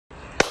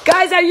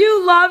Guys, are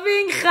you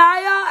loving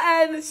Chaya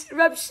and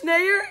Reb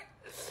Schneier?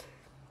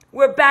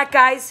 We're back,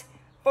 guys,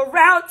 for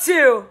round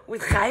 2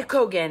 with Chaya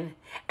Kogen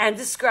and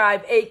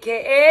DeScribe,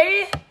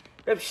 a.k.a.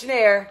 Reb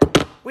Schneier.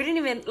 We didn't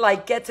even,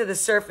 get to the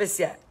surface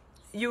yet.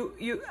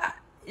 You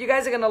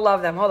guys are going to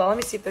love them. Hold on, let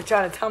me see if they're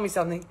trying to tell me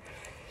something.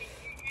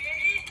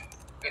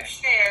 Reb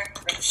Schneier,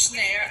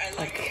 I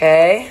like it.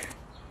 Okay.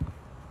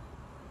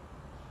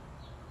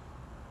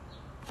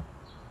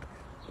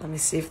 Let me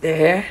see if they're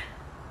here.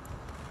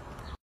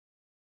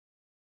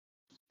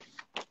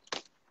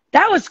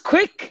 That was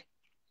quick.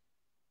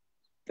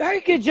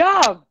 Very good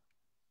job.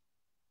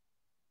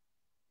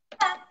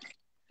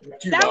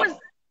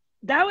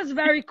 That was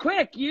very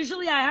quick.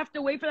 Usually I have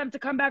to wait for them to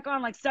come back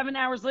on 7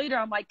 hours later.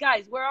 I'm like,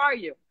 guys, where are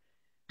you?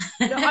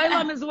 The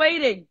Olam is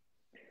waiting.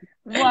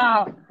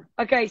 Wow.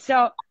 Okay,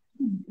 so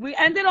we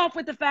ended off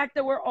with the fact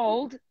that we're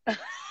old.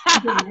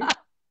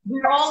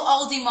 We're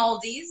all oldie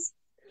moldies.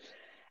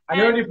 I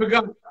already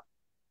forgot.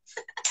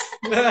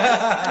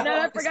 I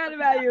never forgot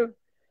about you.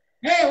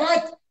 Hey,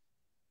 what?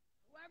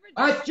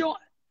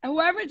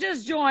 Whoever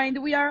just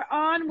joined, we are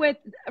on with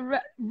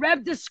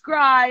Reb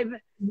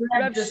DeScribe.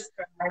 Reb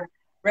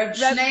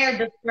Schneier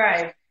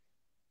DeScribe.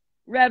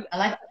 Reb. I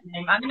like that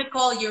name. I'm going to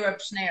call you Reb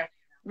Schneier.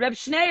 Reb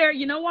Schneier,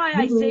 you know why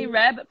I say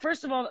Reb?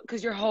 First of all,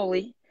 because you're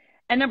holy.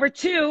 And number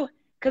 2,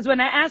 because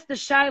when I asked the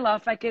Shiloh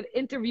if I could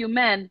interview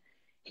men,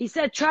 he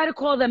said, try to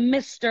call them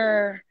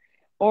Mr.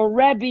 or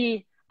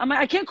Rebbe. I'm like,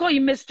 I can't call you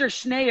Mr.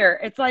 Schneier.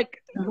 It's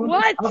like,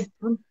 what?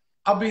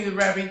 I'll be the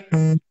Rebbe.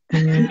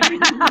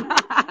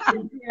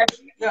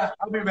 Yeah,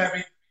 I'll be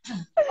Rebbe.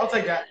 I'll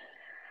take that.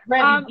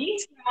 Rebbe. I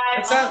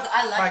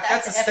like that.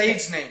 That's a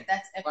stage name.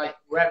 That's epic. Like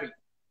Rebbe.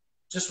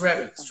 Just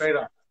Rebbe, straight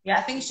up. Yeah,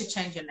 I think you should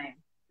change your name.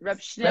 Reb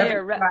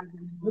Schneier.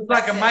 Looks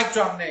like a mic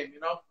drop name,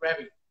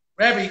 Rebbe.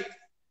 Rebbe.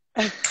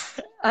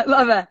 I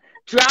love it.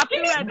 Drop the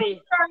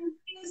Rebbe.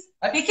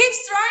 He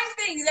keeps throwing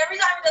things every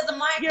time he does a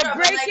mic You're drop.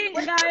 breaking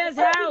Chaya's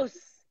house.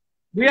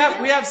 We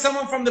have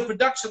someone from the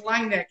production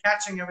line there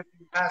catching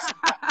everything passing.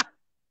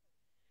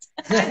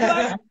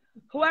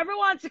 Whoever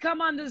wants to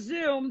come on the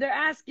Zoom, they're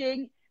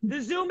asking.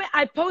 The Zoom,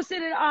 I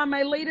posted it on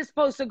my latest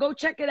post, so go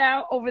check it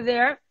out over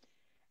there.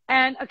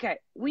 And okay,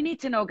 we need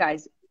to know,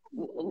 guys.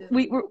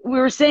 We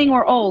were saying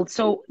we're old,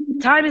 so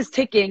time is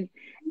ticking,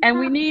 and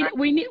we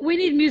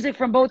need music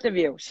from both of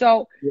you.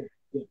 So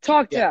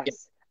talk to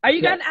us. Are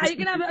you gonna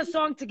have a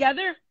song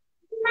together?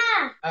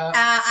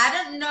 I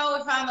don't know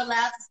if I'm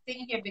allowed to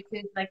sing here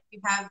because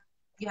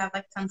you have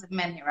tons of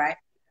men here, right?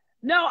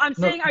 No, I'm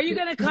saying, are you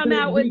gonna come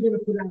out with?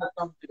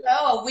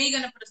 Oh, are we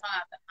gonna put a song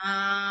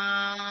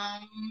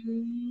out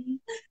there?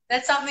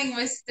 That's something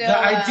we're still. The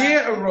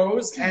idea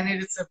arose, and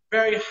it's a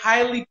very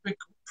highly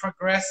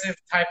progressive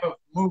type of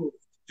move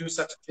to do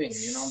such a thing.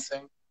 You know what I'm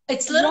saying?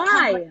 It's a little.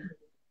 Why?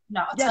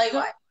 No, I'll tell you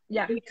why.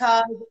 Yeah.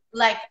 Because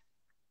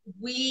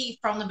we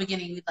from the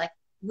beginning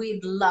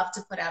we'd love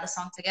to put out a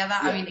song together.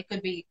 Yeah. I mean, it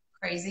could be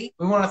crazy.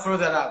 We want to throw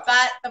that out.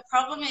 But the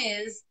problem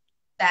is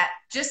that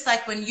just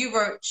like when you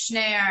wrote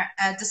Schneier,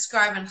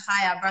 DeScribe and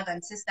Chaya, brother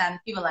and sister, and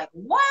people are like,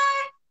 what?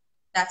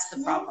 That's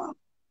the problem.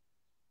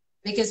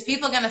 Because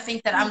people are going to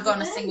think that I'm going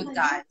to sing with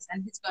guys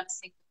and he's going to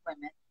sing with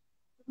women.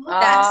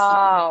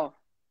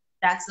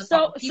 That's the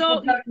problem.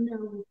 So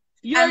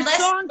your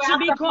song should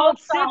be called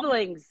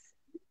Siblings.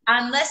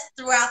 Unless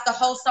throughout the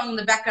whole song in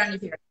the background you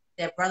hear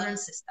they're brother and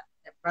sister.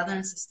 They're brother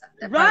and sister.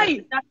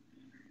 Right.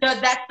 So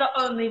that's the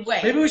only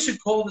way. Maybe we should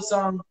call the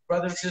song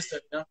Brother and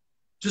Sister,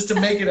 just to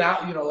make it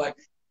out,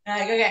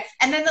 okay.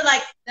 And then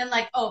they're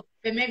like, oh,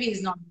 but maybe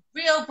he's not a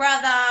real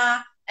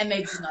brother, and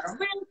maybe he's not a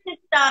real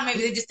sister.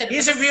 Maybe they just did.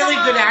 He's a really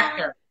good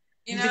actor.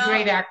 He's a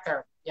great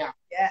actor. Yeah.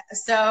 Yeah.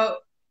 So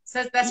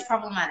that's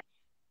problematic.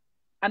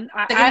 I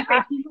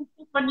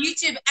on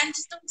YouTube and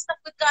just doing stuff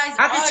with guys.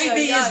 How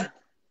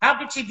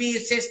could she be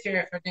his sister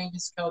if her name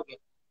is Kogen?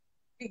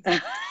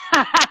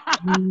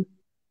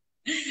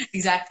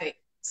 Exactly.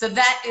 So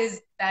that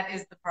is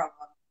the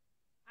problem.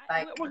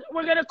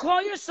 We're gonna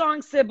call your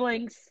song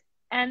Siblings,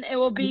 and it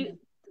will be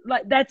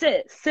that's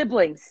it,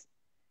 Siblings.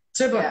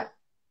 Sibling. Yeah.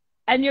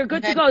 And you're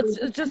good to go.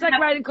 It's just like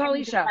writing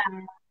Kalisha.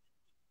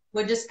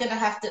 We're just gonna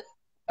have to.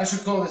 I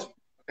should call this.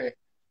 Okay.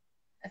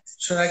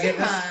 Should I get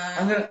this?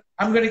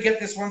 I'm gonna get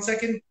this 1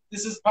 second.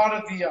 This is part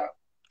of the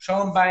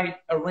Shalom by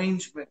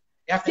arrangement.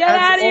 You have to get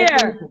out of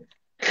here,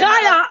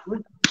 Chaya.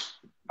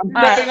 I'm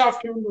stepping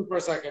off camera for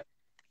a second.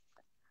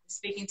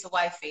 Speaking to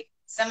wifey.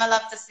 Sema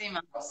love to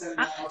Sima. So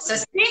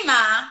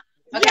Sima.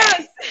 Okay.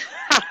 Yes.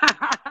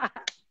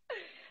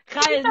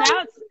 Chaya,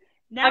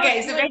 now okay,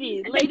 it's so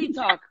lady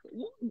talk.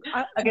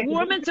 Okay,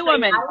 woman to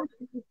woman. I was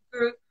in a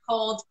group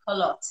called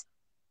Kolot.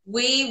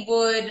 We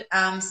would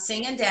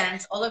sing and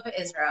dance all over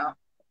Israel.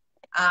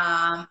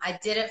 I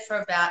did it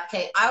for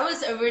I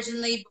was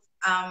originally,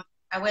 I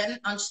went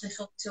on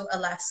shlichut to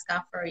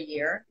Alaska for a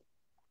year.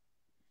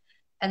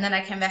 And then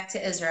I came back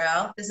to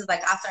Israel. This is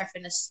after I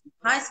finished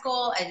high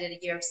school. I did a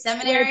year of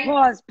seminary. Wait,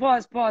 pause.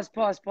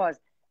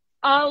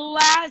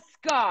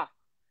 Alaska.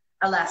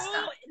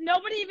 Alaska.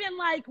 Nobody even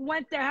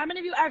went there. How many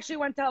of you actually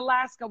went to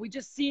Alaska? We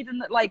just see it in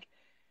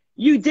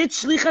You did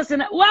shlichus,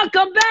 and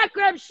welcome back,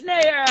 Reb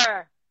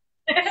Schneier.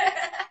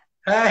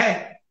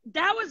 Hey.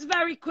 That was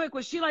very quick.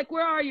 Was she like,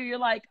 "Where are you?" You're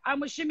like,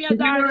 "I'm with Shimi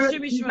Adar, the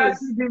Shimi She's Shmooze."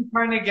 actually been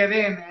trying to get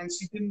in, and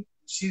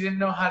she didn't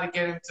know how to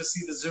get in to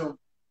see the Zoom.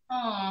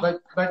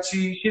 But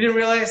she didn't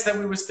realize that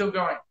we were still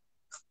going.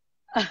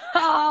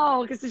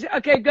 Oh,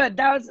 okay, good.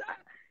 That was.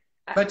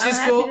 But I'm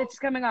happy that she's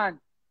coming on.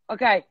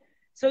 Okay,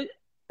 so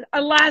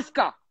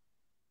Alaska.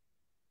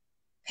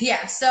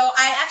 Yeah, so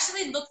I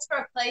actually looked for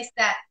a place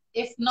that,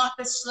 if not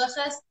the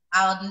shlichus,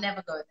 I'll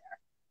never go there.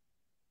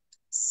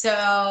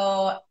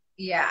 So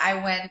yeah, I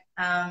went.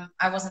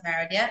 I wasn't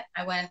married yet.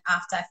 I went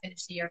after I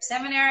finished the year of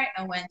seminary.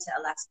 I went to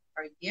Alaska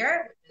for a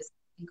year, which is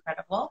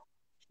incredible.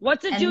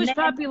 What's the Jewish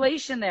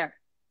population there?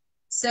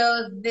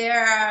 So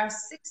there are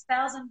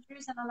 6,000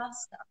 Jews in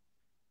Alaska.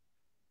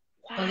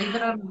 Wow. Believe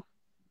it or not.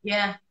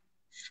 Yeah.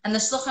 And the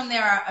shluchim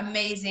there are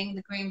amazing.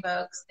 The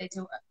Greenbergs, they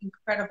do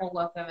incredible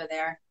work over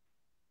there.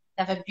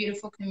 They have a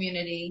beautiful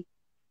community.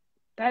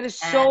 That is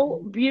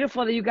so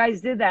beautiful that you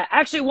guys did that.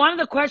 Actually, one of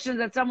the questions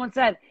that someone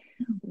said,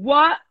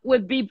 what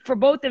would be, for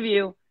both of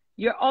you,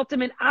 your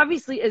ultimate,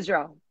 obviously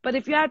Israel, but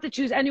if you had to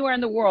choose anywhere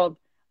in the world,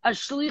 a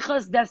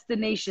shlichus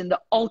destination, the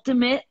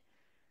ultimate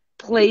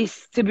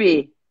place to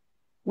be,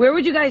 where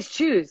would you guys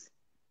choose?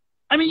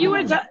 I mean, you were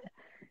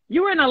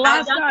in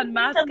Alaska and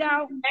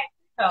Moscow.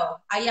 Mexico.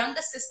 Our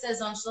younger sister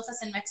is on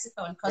shluchus in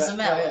Mexico, in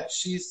Cozumel. Yeah.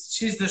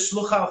 She's the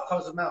shlucha of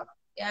Cozumel.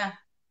 Yeah.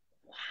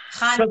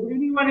 So if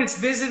anyone is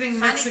visiting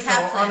Mexico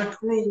on a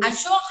cruise, I'm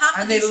sure half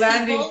and of they these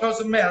land people, in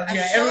Cozumel, I'm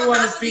yeah, sure everyone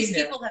half has of been these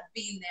there. people have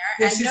been there.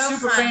 Yeah, and she's know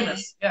super Hani.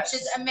 famous. Yeah.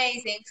 She's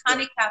amazing.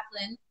 Hani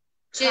Kaplan.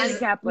 Hani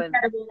Kaplan.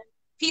 Incredible.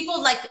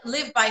 People like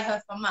live by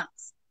her for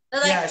months.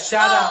 They're like, yeah,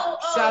 shout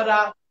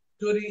out,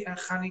 Dudi and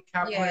Hani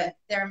Kaplan. Yeah,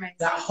 they're amazing.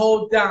 That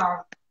hold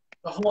down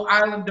the whole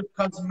island of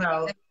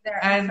Cozumel. They're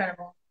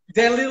incredible.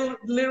 They're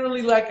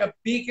literally like a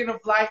beacon of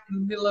light in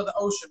the middle of the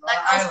ocean on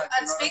an island.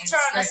 I'd speak to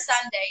her on a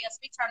Sunday. I'm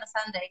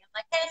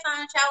like, hey,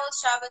 fine,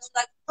 Shabbos. She's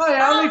like, oh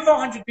yeah, only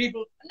 400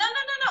 people. No.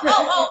 I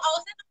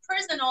was in the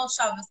prison all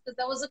Shabbos because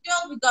there was a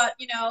girl who got,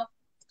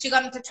 she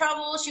got into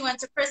trouble. She went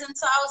to prison.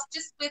 So I was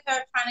just with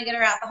her trying to get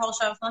her out the whole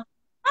Shabbos. Like,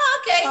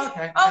 oh,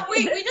 okay. Oh,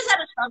 we just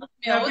had a Shabbos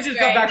meal. Yeah, we just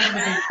got back from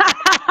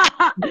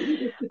the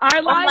beach.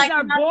 Our lives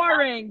are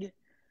boring.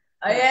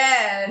 Oh,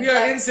 yeah. We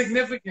are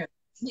insignificant.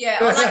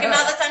 Yeah, or like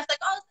another time, like,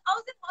 oh, I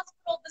was in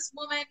hospital, this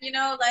woman,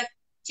 like,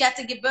 she had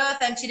to give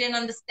birth and she didn't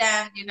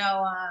understand,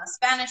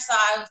 Spanish, so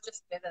I was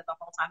just with her the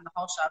whole time, the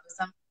whole Shabbos.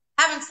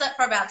 I haven't slept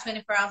for about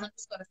 24 hours. I'm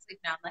just going to sleep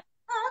now. I'm like,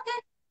 oh, okay.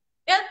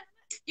 Yeah,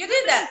 you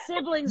did that. How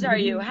many siblings are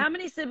you? How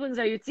many siblings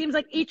are you? It seems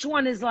like each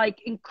one is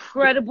like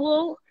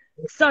incredible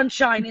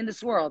sunshine in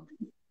this world.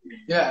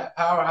 Yeah,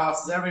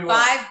 powerhouses everywhere.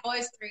 5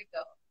 boys, 3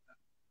 girls.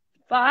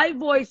 5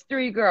 boys,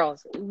 3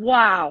 girls.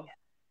 Wow.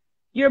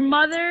 Your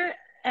mother,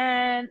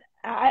 and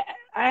I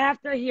have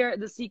to hear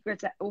the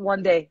secrets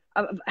one day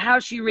of how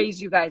she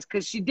raised you guys,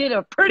 because she did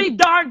a pretty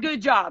darn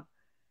good job.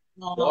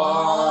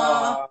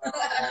 Wow.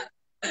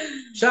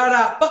 Shout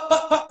out.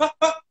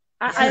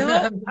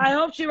 I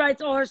hope she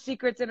writes all her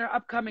secrets in her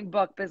upcoming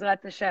book,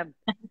 Bezrat Hashem.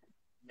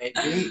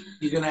 Maybe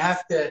you're gonna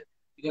have to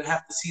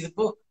see the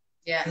book.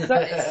 Yeah.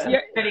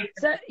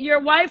 So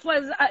your wife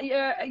was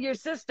your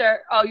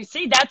sister. Oh, you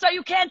see, that's why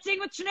you can't sing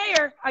with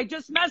Schneier. I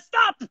just messed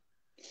up.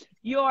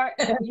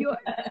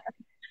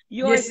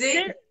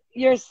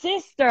 Your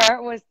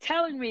sister was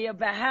telling me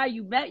about how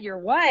you met your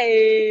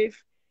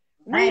wife.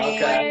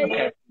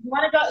 Okay. You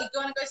want to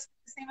go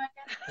sing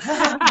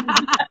again?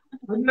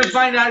 I'm gonna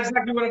find out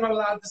exactly what I'm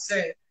allowed to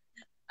say.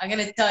 I'm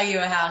gonna tell you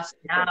how.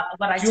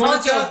 What I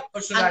told you.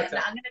 Or should I tell?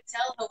 I'm gonna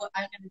tell her.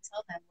 I'm gonna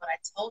tell them what I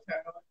told her.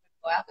 I'm gonna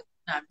go out with.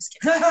 No, I'm just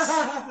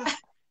kidding.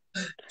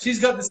 She's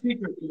got the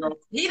secret,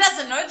 He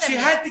doesn't know that. She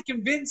had to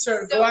convince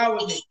her to go out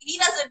with me. He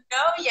doesn't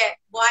know yet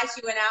why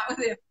she went out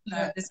with him. No,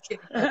 I'm just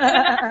kidding.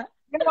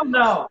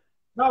 No,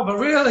 but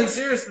really,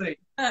 seriously,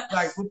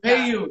 like we'll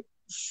pay you.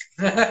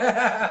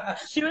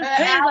 She was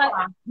paid like.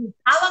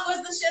 How long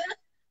was the shitter?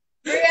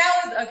 3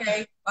 hours?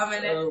 Okay, 1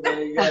 minute. Oh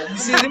my God. You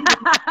see, I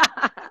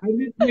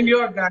miss New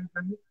York, guys.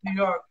 I miss New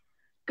York.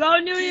 Go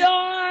New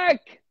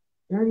York!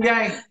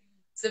 Gang.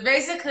 So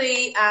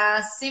basically,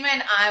 Sima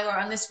and I were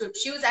on this group.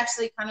 She was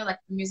actually kind of like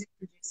the music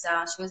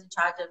producer. She was in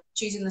charge of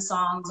choosing the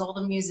songs, all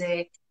the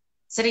music,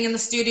 sitting in the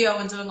studio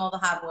and doing all the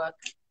hard work.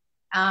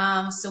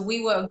 So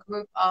we were a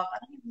group of, I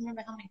don't even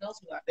remember how many girls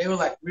we were. They were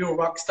like real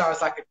rock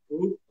stars, like a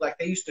group. Like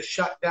they used to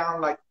shut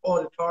down like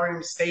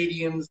auditoriums,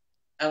 stadiums,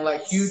 and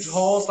like huge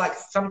halls, like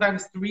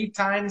sometimes 3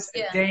 times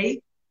a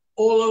day,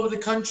 all over the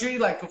country,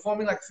 like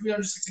performing like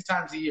 360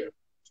 times a year.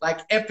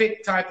 Like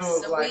epic type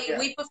of so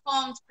we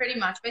performed pretty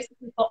much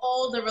basically for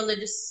all the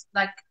religious,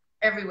 like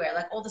everywhere,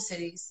 like all the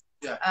cities.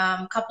 Yeah.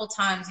 A couple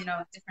times,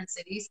 different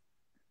cities.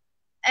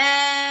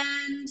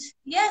 And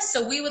yeah,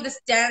 so we were this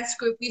dance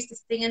group. We used to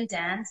sing and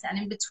dance, and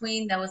in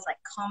between there was like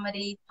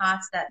comedy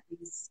parts that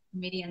these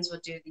comedians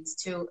would do. These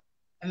 2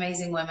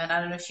 amazing women. I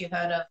don't know if you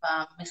heard of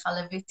Michal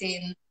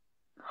Levitin.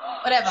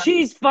 Whatever.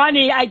 She's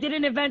funny. I did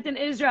an event in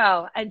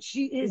Israel, and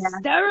she is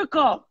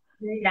hysterical.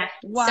 Yeah.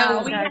 Wow,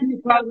 So we guys. did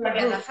the program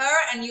together, her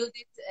and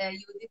Yudit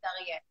Ariel.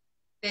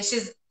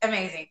 She's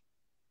amazing.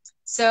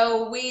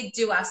 So we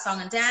do our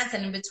song and dance,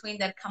 and in between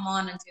they'd come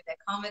on and do their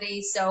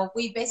comedy. So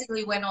we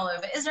basically went all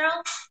over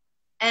Israel.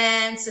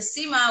 And so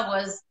Sima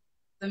was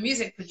the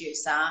music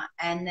producer.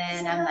 And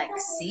then I'm like,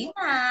 Sima,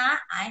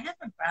 I have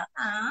a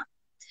brother.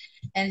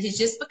 And he's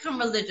just become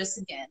religious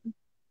again.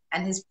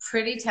 And he's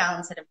pretty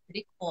talented and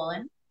pretty cool.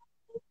 And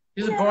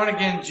He's a born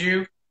again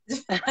Jew.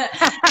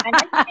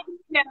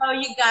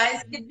 you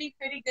guys could be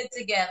pretty good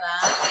together.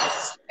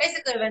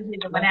 Basically, when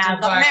people got married,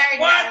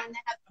 what? and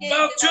they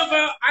Baal have kids.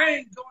 Tshuva? I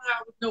ain't going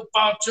out with no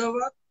Baal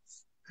Tshuva.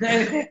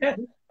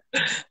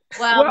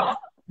 Well,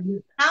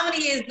 how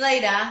many years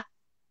later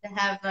to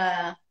have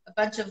a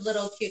bunch of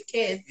little cute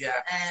kids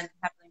and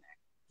happily married?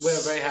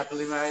 We're very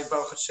happily married,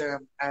 Baruch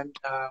Hashem, and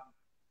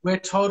we're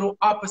total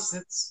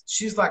opposites.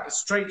 She's like a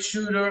straight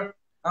shooter.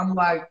 I'm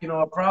like,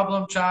 a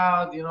problem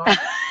child,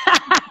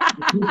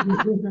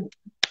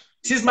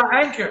 She's my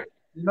anchor.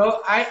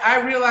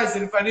 I realized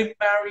that if I didn't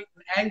marry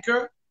an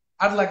anchor,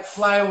 I'd like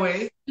fly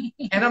away.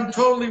 And I'm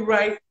totally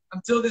right.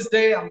 Until this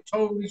day, I'm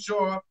totally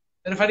sure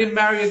that if I didn't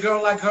marry a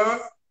girl like her,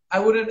 I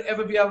wouldn't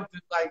ever be able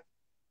to like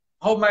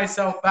hold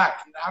myself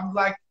back. I'm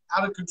like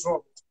out of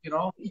control,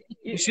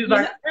 She's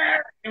like,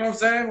 you know what I'm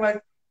saying?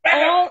 Like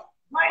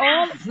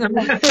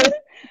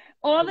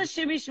all the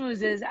shimmy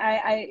schmoozes,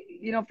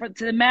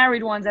 to the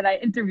married ones that I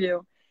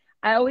interview,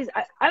 I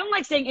don't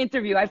like saying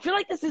interview. I feel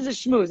like this is a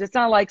schmooze. It's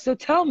not like, so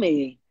tell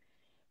me,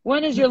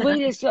 when is your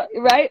latest,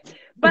 right?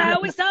 But I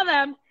always tell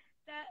them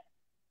that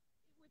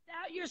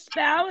without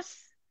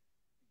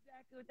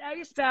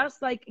your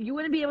spouse, like, you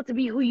wouldn't be able to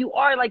be who you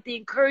are. Like, they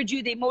encourage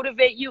you, they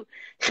motivate you.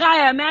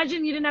 Chaya,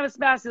 imagine you didn't have a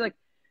spouse. You're like,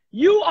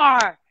 you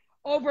are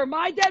over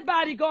my dead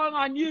body going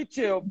on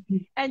YouTube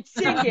and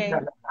singing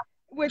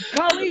with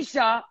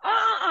Kalisha,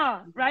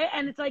 right?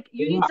 And it's like,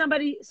 you need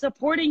somebody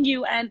supporting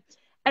you, and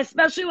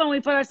especially when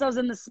we put ourselves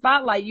in the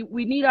spotlight,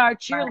 we need our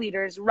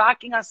cheerleaders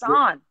rocking us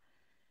on.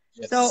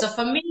 So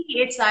for me,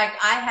 it's like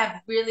I'm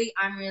really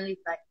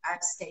like, I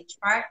have stage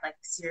fright, like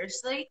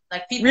seriously,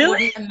 like people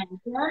wouldn't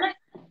imagine.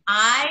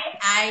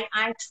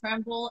 I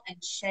tremble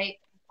and shake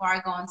before I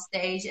go on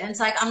stage, and it's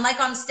like I'm like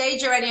on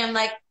stage already. I'm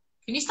like,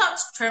 can you stop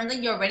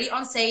trembling? You're already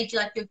on stage,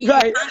 like you're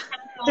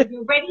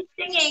already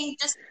singing.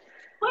 Just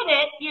quit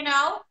it,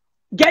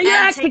 Get your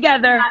act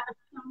together.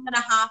 I'm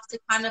gonna have to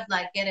kind of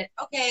like get it.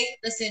 Okay,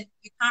 listen,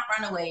 you can't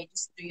run away.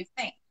 Just do your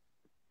thing.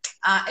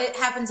 It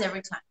happens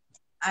every time.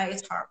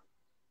 It's horrible.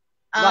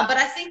 But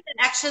I think that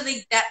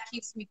actually that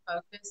keeps me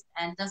focused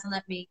and doesn't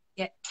let me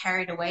get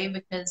carried away,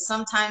 because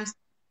sometimes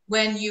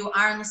when you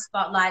are in the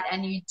spotlight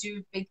and you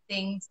do big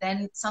things,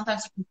 then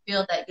sometimes you can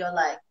feel that you're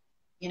like,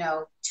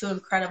 too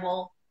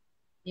incredible,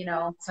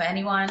 for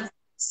anyone.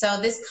 So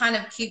this kind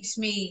of keeps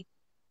me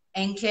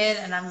anchored,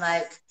 and I'm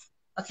like,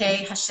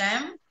 okay,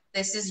 Hashem,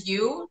 this is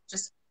you.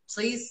 Just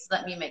please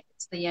let me make it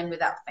to the end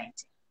without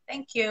fainting.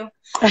 Thank you.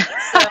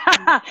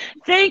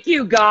 Thank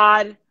you,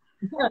 God.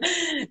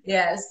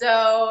 Yeah.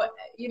 So,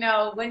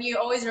 when you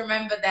always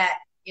remember that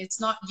it's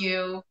not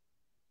you,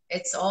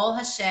 it's all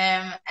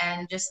Hashem,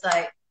 and just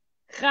like,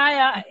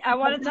 Chaya, I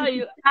want to tell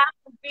you.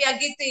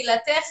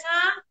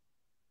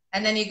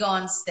 And then you go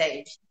on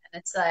stage, and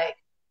it's like,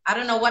 I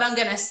don't know what I'm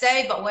going to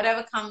say, but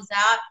whatever comes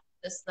out,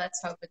 just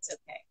let's hope it's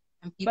okay.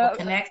 And people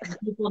connect, and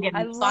people get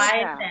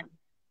inspired.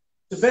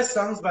 The best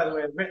songs, by the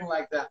way, are written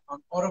like that, on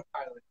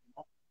autopilot.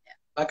 Yeah.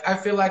 Like, I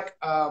feel like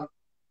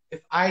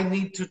if I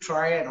need to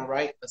try and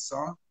write a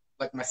song,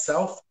 like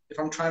myself, if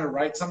I'm trying to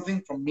write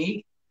something from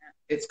me,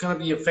 it's gonna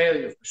be a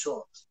failure for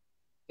sure.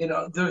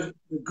 The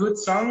good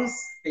songs,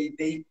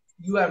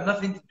 you have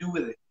nothing to do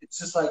with it. It's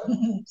just like,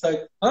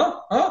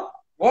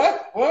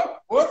 what?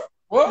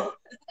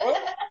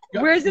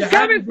 Where's this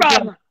coming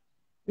from?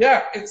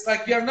 Yeah, it's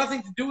like you have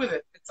nothing to do with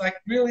it. It's like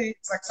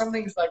it's like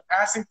something's like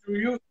passing through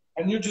you,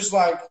 and you're just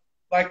like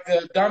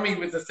the dummy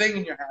with the thing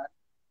in your hand.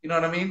 You know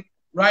what I mean?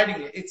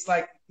 Writing it. It's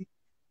like,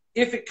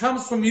 if it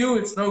comes from you,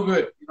 it's no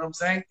good. You know what I'm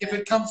saying? If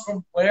it comes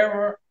from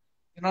wherever,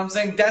 you know what I'm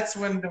saying? That's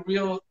when the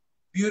real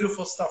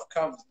beautiful stuff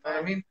comes. You know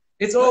what I mean?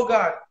 It's all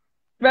God.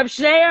 Reb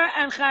Shneir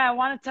and Chaya, I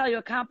want to tell you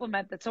a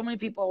compliment that so many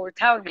people were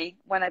telling me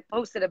when I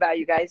posted about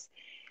you guys,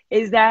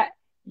 is that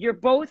you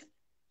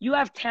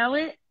have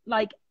talent.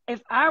 Like,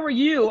 if I were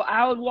you,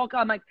 I would walk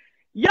on like,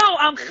 yo,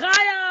 I'm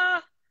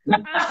Chaya.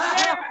 I'm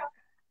Shneir.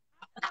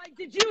 Like,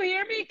 did you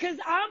hear me? Because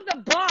I'm the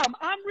bomb.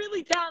 I'm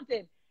really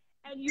talented.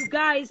 And you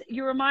guys,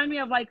 you remind me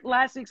of like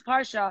last week's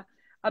Parsha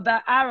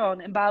about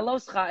Aaron and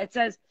Baaloscha. It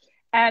says,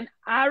 and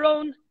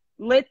Aaron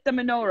lit the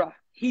menorah.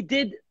 He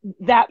did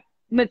that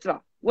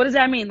mitzvah. What does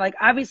that mean? Like,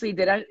 obviously he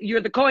did.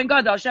 You're the Kohen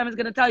Gadol. Hashem is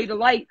going to tell you to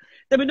light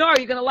the menorah.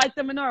 You're going to light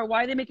the menorah.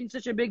 Why are they making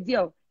such a big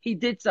deal? He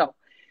did so.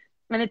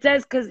 And it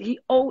says, because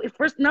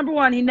first, number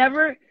one, he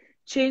never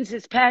changed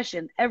his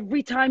passion.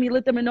 Every time he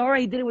lit the menorah,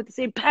 he did it with the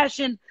same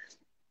passion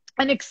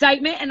and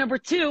excitement. And number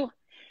two,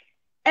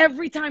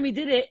 every time he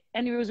did it,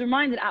 and he was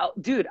reminded,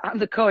 dude, I'm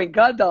the Kohen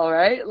Gadol,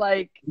 right?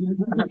 Like,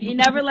 he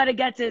never let it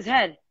get to his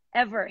head,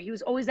 ever. He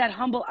was always that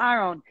humble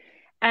Aaron.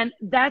 And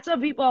that's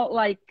what people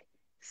like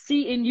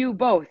see in you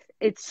both.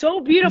 It's so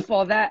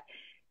beautiful that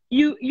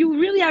you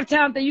really have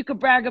talent that you could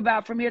brag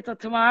about from here till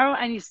tomorrow,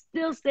 and you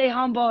still stay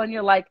humble, and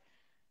you're like,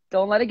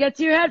 don't let it get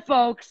to your head,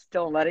 folks.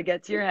 Don't let it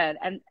get to your head.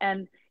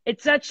 And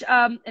it's such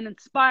an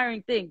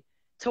inspiring thing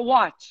to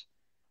watch,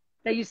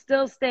 that you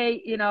still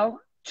stay, you know,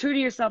 true to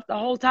yourself the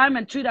whole time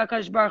and true to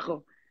Akash Baruch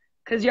Hu,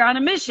 because you're on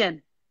a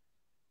mission.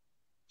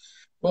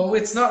 Well,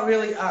 it's not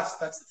really us.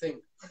 That's the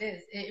thing. It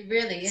is. It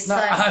really. It's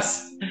not like,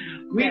 us.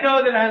 We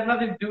know that it has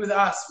nothing to do with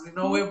us. We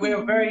know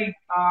we're very.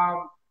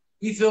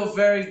 We feel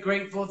very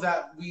grateful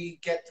that we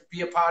get to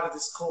be a part of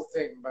this cool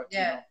thing. But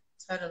yeah,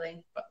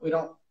 totally. But we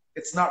don't.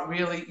 It's not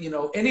really. You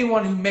know,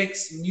 anyone who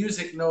makes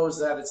music knows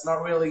that it's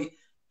not really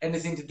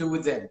anything to do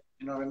with them.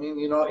 You know what I mean?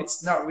 You know,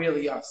 it's not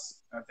really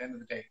us at the end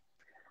of the day.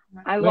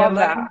 I love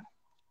that.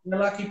 We're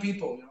lucky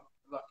people. You know,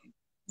 we're lucky.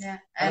 Yeah,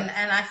 and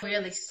I feel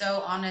really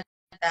so honored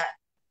that.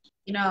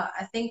 You know,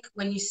 I think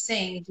when you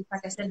sing, just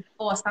like I said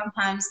before,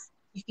 sometimes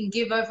you can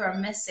give over a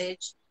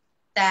message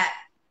that,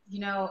 you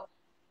know,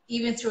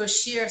 even through a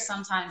sheer,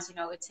 sometimes, you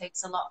know, it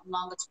takes a lot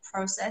longer to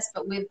process.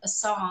 But with a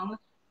song,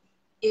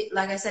 it,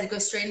 like I said, it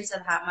goes straight into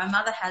the heart. My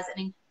mother has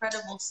an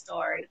incredible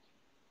story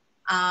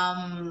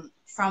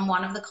from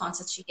one of the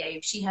concerts she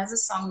gave. She has a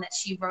song that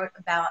she wrote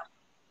about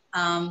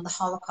the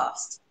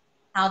Holocaust.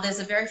 How there's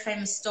a very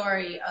famous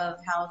story of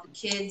how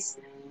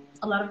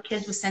a lot of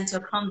kids were sent to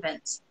a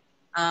convent.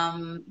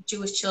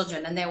 Jewish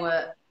children, and they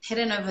were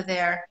hidden over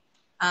there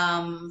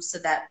so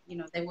that, you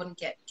know, they wouldn't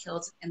get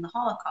killed in the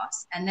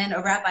Holocaust. And then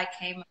a rabbi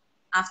came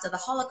after the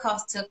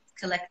Holocaust to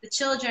collect the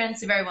children.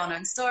 It's a very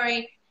well-known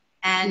story.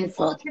 And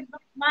Beautiful. all the kids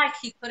looked alike.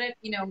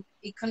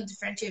 He couldn't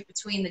differentiate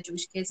between the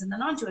Jewish kids and the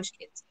non-Jewish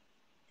kids.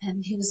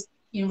 And he was,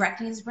 you know,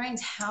 racking his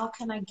brains. How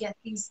can I get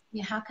these?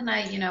 You know, how can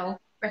I, you know,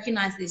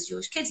 recognize these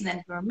Jewish kids? And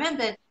then he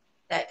remembered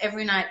that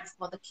every night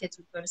before the kids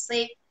would go to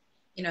sleep,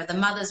 you know, the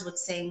mothers would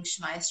sing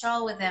Shema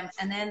Yisrael with them.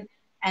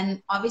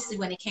 And obviously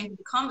when he came to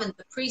the convent,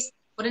 the priest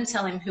wouldn't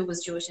tell him who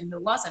was Jewish and who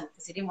wasn't,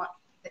 because he didn't want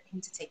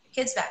him to take the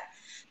kids back.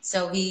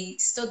 So he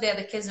stood there,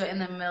 the kids were in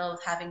the middle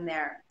of having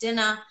their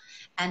dinner,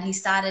 and he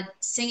started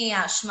singing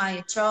out Shema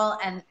Yisrael,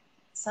 and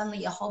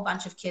suddenly a whole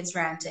bunch of kids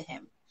ran to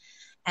him.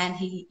 And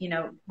he, you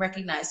know,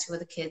 recognized who were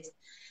the kids.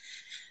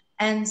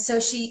 And so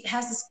she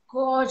has this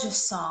gorgeous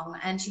song,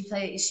 and she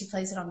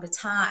plays it on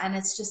guitar, and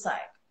it's just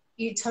like,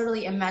 you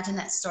totally imagine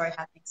that story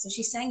happening. So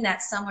she sang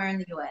that somewhere in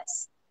the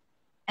US.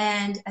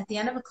 And at the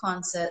end of the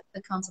concert,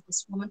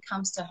 this woman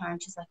comes to her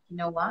and she's like, you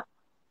know what?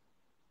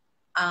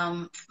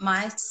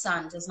 My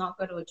son does not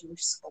go to a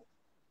Jewish school.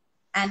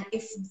 And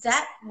if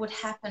that would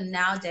happen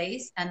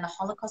nowadays and the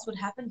Holocaust would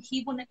happen,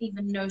 he wouldn't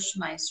even know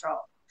Shema Yisrael.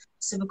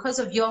 So because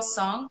of your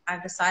song,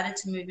 I've decided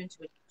to move into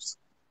a Jewish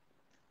school.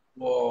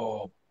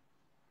 Whoa.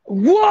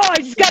 Whoa, I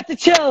just got the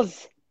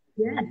chills.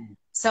 Yeah.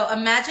 So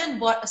imagine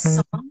what a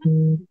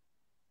song.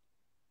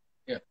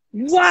 Yeah.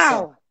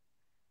 Wow.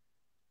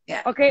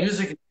 Yeah. Okay.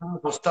 Music is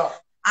powerful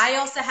stuff. I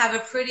also have a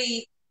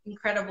pretty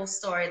incredible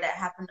story that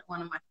happened at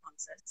one of my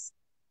concerts.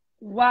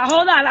 Wow.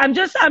 Hold on.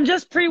 I'm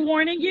just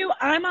pre-warning you.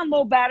 I'm on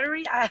low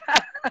battery.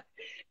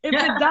 If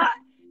it dies,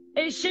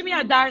 it's Shimi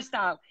Adar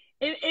style.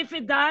 If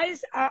it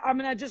dies, I'm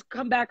gonna just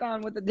come back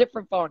on with a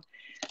different phone.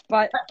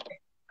 But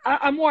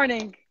I'm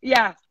warning.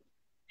 Yeah.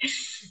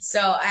 So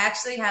I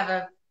actually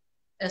have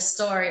a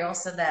story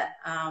also that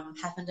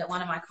happened at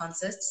one of my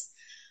concerts.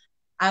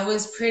 I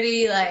was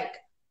pretty like,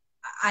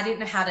 I didn't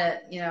know how to,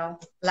 you know,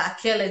 I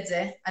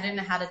didn't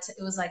know how to,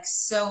 it was like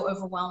so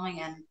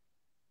overwhelming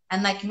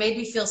and like made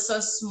me feel so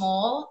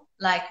small,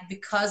 like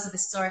because the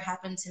story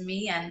happened to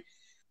me. And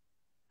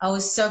I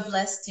was so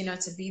blessed, you know,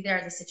 to be there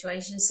in the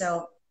situation.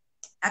 So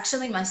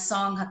actually my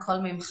song,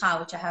 Hakol Mimcha,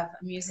 which I have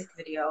a music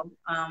video.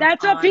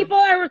 That's what people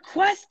are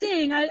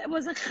requesting. I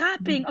wasn't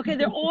clapping. Okay,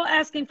 they're all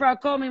asking for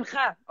Hakol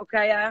Mimcha.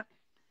 Okay, yeah.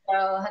 So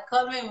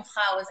Hakol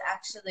Mimcha was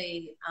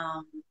actually,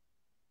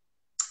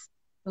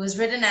 it was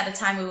written at a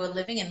time we were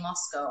living in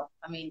Moscow.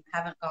 I mean,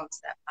 haven't gone to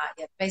that part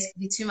yet.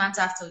 Basically, 2 months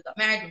after we got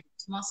married, we moved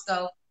to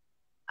Moscow.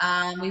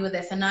 We were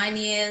there for 9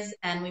 years,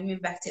 and we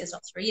moved back to Israel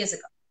 3 years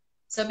ago.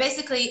 So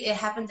basically, it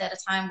happened at a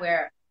time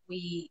where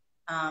we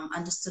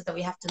understood that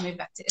we have to move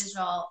back to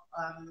Israel.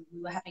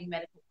 We were having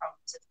medical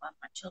problems with one of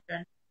my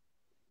children,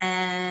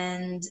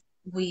 and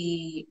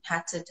we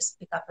had to just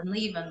pick up and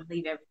leave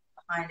everything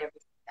behind,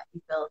 everything that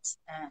we built.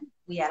 And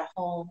we had a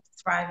whole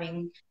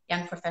thriving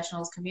young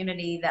professionals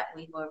community that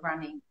we were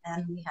running,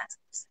 and we had to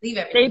just leave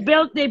everything.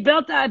 They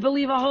built, I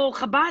believe, a whole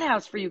Chabad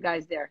house for you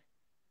guys there.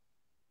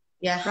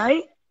 Yeah.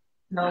 Right?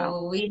 So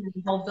Wow. we had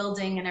the whole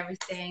building and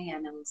everything,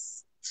 and it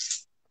was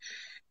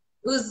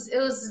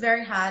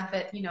very hard,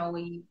 but you know,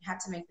 we had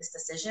to make this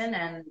decision,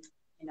 and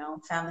you know,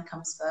 family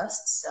comes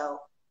first. So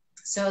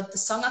the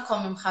song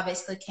Hakol Mimcha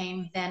basically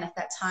came then at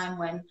that time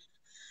when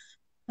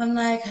I'm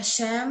like,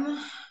 Hashem,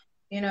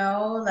 you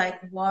know, like,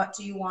 what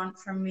do you want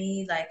from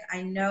me? Like,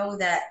 I know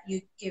that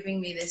you're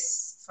giving me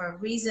this for a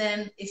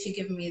reason. If you're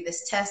giving me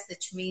this test,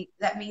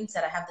 that means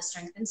that I have the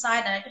strength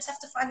inside, and I just have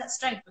to find that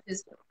strength,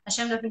 because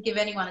Hashem doesn't give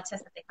anyone a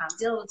test that they can't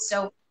deal with.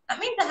 So that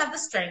means I have the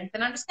strength,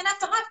 and I'm just gonna have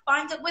to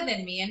find it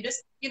within me and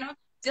just,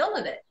 deal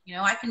with it.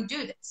 I can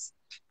do this.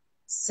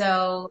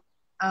 So,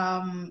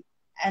 and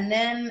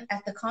then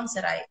at the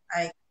concert,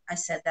 I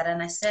said that,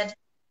 and I said,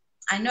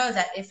 I know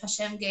that if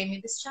Hashem gave me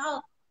this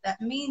child, that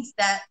means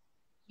that,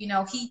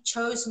 he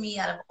chose me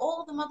out of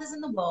all the mothers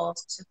in the world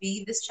to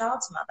be this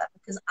child's mother,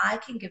 because I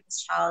can give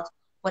this child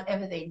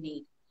whatever they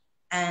need.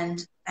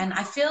 And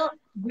I feel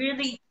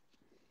really,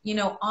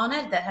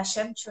 honored that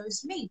Hashem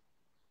chose me,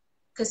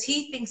 because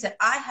he thinks that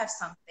I have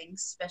something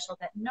special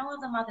that no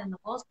other mother in the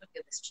world could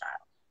give this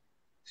child.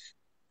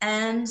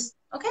 And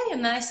okay,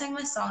 and then I sang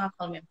my song, I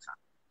called him.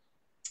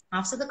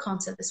 After the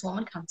concert, this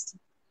woman comes to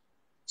me.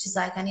 She's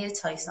like, I need to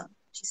tell you something.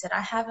 She said, I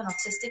have an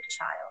autistic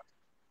child.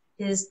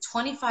 He is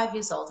 25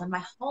 years old, and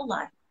my whole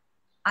life,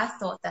 I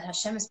thought that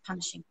Hashem is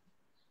punishing me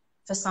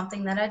for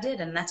something that I did,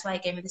 and that's why he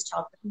gave me this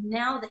child. But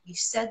now that you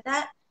said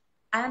that,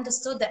 I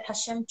understood that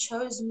Hashem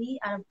chose me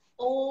out of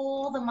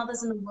all the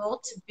mothers in the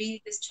world to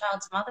be this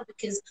child's mother,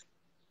 because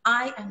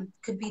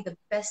could be the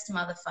best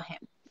mother for him.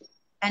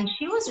 And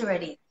she was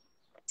already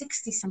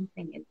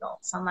 60-something years old.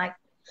 So I'm like,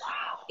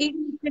 wow.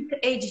 Even at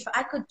the age, if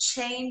I could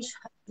change,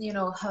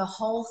 her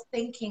whole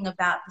thinking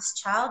about this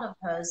child of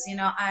hers,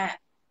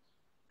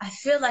 I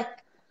feel like,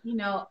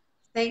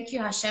 thank you,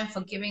 Hashem,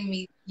 for giving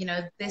me,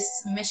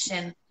 this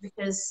mission,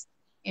 because,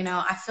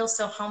 I feel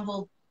so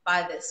humbled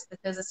by this,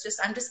 because it's just,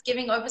 I'm just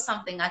giving over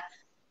something.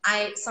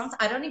 I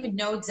don't even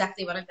know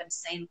exactly what I'm going to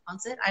say in the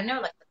concert. I know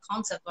like the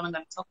concept, what I'm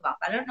going to talk about,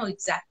 but I don't know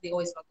exactly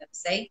always what I'm going to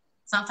say.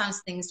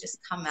 Sometimes things just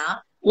come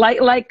out.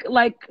 Like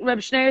Reb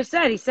Schneier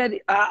said, he said,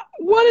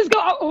 who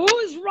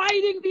is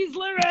writing these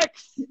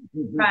lyrics?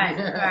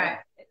 Right.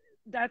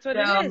 That's what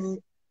it is.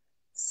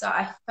 So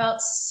I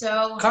felt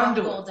so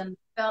humbled and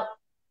felt,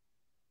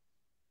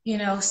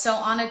 so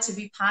honored to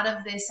be part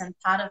of this and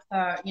part of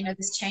her,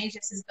 this change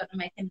this is going to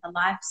make in her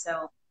life.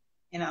 So,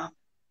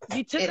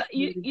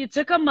 you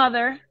took a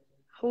mother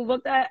who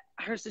looked at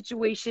her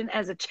situation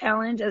as a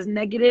challenge, as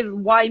negative,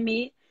 why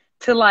me,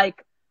 to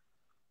like,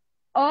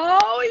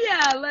 oh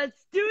yeah,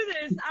 let's do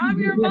this. I'm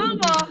your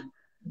mama.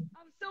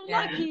 I'm so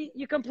lucky.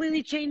 You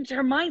completely changed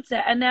her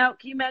mindset. And now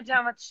can you imagine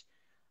how much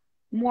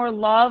more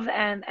love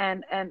and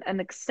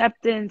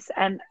acceptance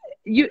and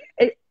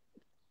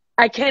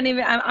I can't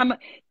even, I'm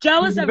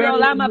jealous of her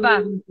Olam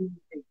Haba.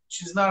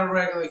 She's not a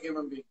regular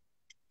human being.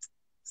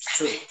 It's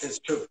true. It's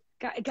true.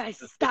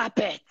 Guys, stop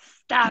it.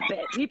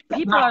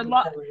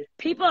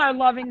 People are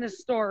loving this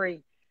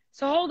story.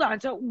 So hold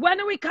on. So when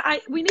are we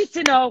need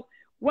to know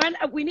when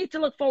we need to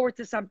look forward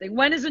to something.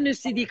 When is a new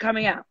CD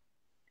coming out?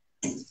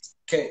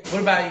 Okay,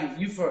 what about you?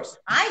 You first.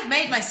 I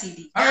made my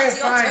CD. All right,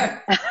 fine.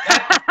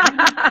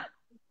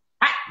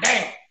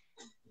 Damn.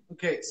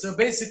 Okay, so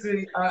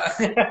basically,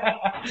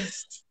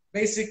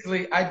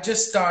 I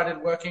just started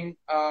working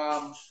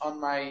on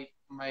my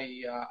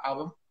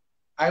album.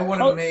 I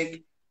want to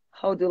make.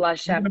 I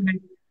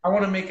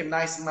want to make a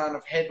nice amount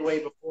of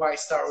headway before I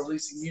start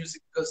releasing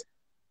music, because,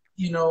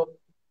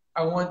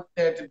 I want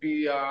there to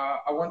be. I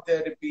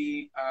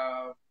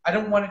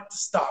don't want it to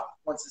stop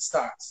once it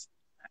starts.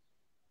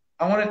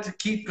 I want it to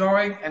keep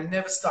going and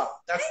never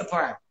stop. That's the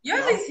plan.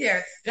 Yoli's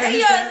here. Yeah,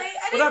 hey, Yoli.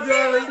 What up,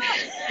 Yoli?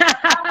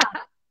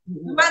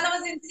 Mother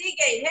was in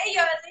Seagate. Hey,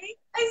 Yoli.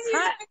 I see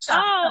his picture.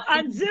 Oh,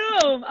 on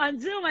Zoom,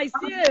 I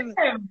see him.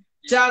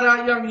 Shout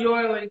out, young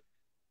Yoli.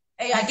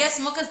 Hey, I guess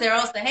Muka's there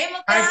also. Hey,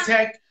 Muka. High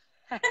tech.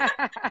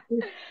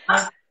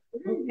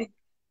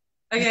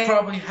 Okay. He's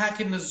probably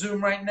hacking the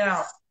Zoom right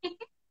now.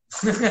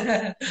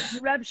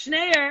 Reb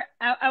Schneier,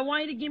 I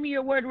want you to give me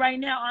your word right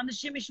now on the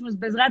Shimi Shmuz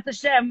Bezrat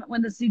Hashem.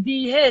 When the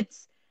CD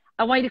hits,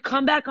 I want you to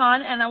come back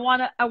on, and I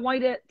want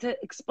you to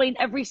explain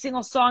every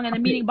single song and the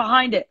meaning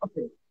behind it.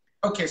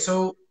 Okay.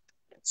 So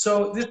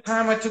this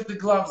time I took the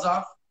gloves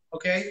off.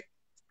 Okay,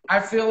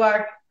 I feel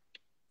like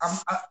I'm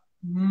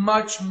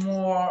much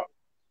more,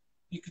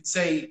 you could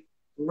say,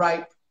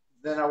 ripe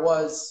than I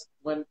was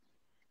when.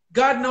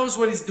 God knows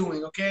what He's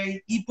doing.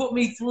 Okay, He put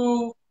me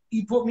through,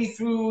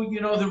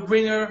 the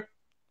ringer,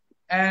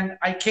 and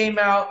I came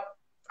out.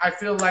 I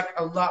feel like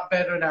a lot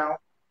better now.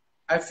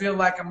 I feel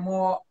like I'm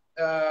more,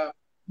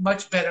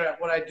 much better at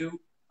what I do.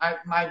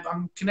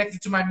 I'm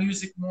connected to my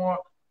music more,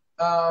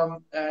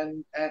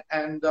 and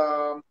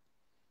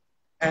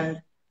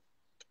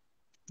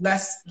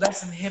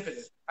less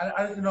inhibited.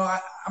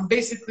 I'm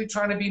basically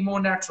trying to be more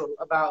natural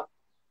about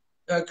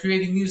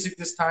creating music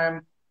this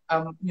time.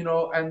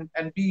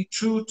 And be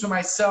true to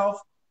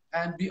myself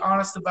and be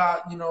honest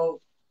about,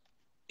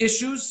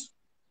 issues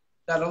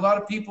that a lot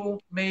of people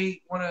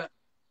may want to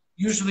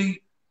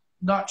usually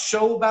not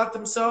show about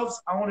themselves.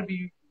 I want to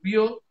be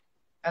real.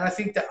 And I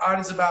think that art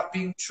is about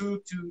being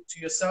true to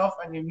yourself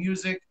and your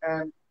music,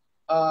 and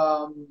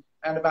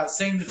about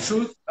saying the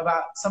truth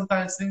about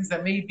sometimes things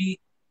that may be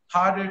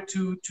harder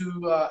to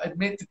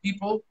admit to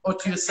people or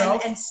to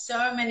yourself. And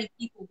so many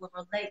people will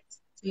relate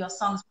to your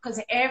songs,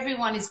 because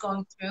everyone is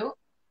going through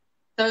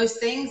those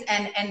things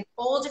and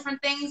all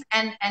different things,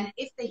 and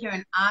if they hear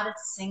an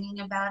artist singing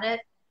about it,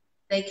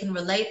 they can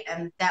relate,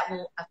 and that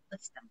will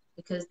uplift them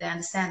because they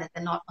understand that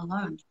they're not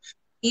alone.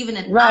 even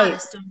an Right.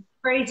 artist doing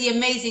crazy,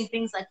 amazing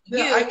things like you.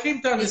 I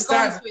came to is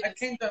going understand. through I this.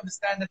 came to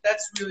understand that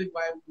that's really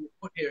why we were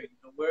put here.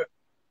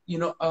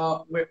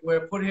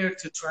 We're put here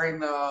to try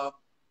and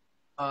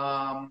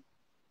um,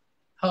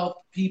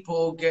 help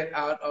people get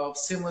out of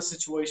similar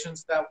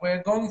situations that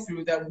we're going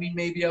through. That we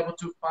may be able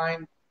to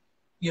find,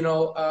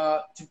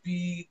 to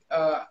be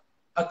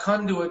a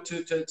conduit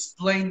to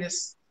explain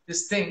this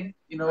thing,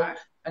 Right.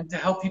 and to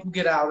help people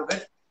get out of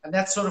it. And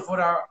that's sort of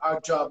what our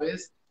job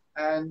is.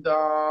 And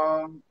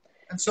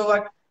so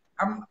like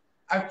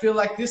I feel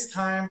like this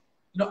time,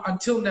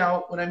 until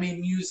now, when I made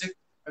music,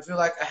 I feel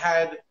like I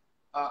had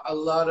a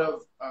lot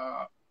of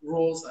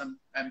rules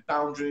and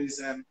boundaries,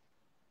 and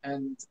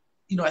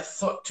I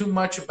thought too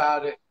much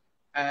about it,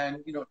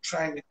 and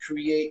trying to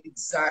create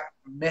exact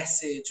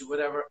message or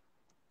whatever.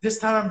 This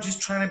time I'm just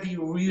trying to be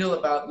real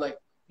about, like,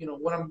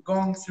 what I'm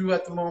going through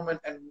at the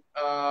moment, and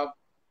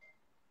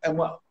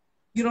what,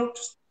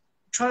 just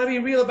trying to be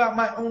real about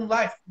my own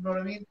life. You know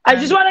what I mean? I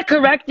just want to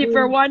correct you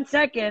for 1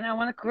 second. I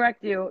want to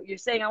correct you. You're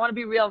saying I want to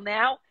be real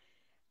now.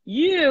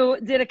 You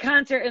did a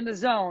concert in the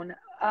Zone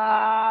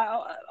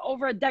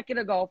over a decade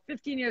ago,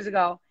 15 years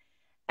ago,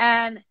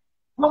 and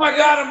Oh my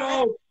God, I'm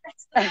old.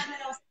 That's the one that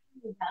I was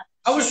telling you about.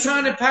 I was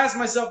trying to pass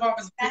myself off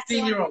as a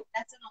 15-year-old.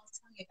 That's what I was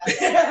telling you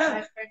about.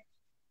 My friend,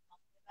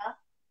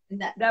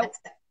 and that's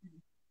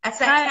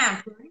that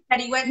camp that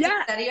he went to.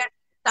 That he went.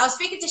 I was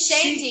speaking to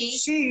Shandy,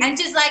 and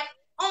she's like,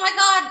 "Oh my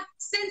God!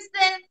 Since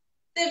then,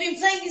 they've been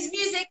playing his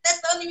music.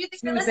 That's the only music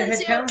they listen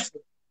to."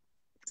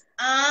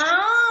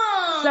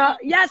 Oh. So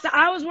yes,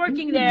 I was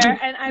working there,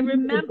 and I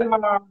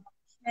remember.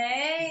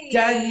 Hey.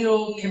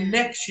 Daniel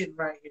connection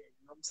right here.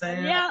 You know what I'm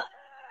saying? Yeah.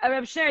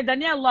 I'm sure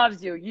Danielle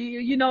loves you.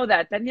 You know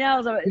that.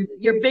 Danielle's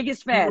your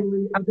biggest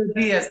fan. I'm the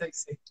D, as they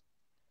say.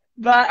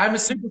 But I'm a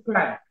super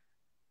fan.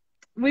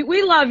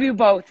 We love you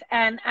both.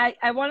 And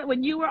I want,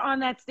 when you were on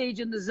that stage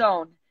in the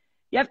Zone,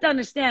 you have to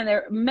understand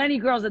there are many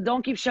girls that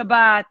don't keep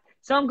Shabbat.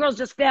 Some girls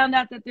just found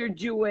out that they're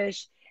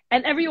Jewish,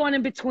 and everyone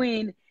in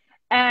between.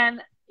 And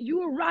you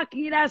were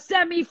rocking it out,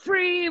 set me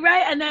free,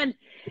 right? And then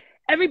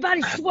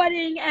everybody's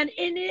sweating and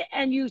in it,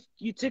 and you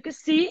took a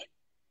seat,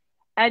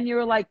 and you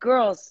were like,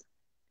 girls,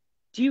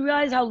 do you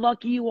realize how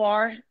lucky you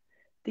are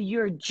that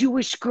you're a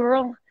Jewish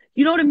girl?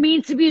 You know what it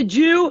means to be a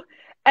Jew?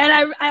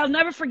 And I'll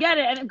never forget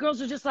it. And the girls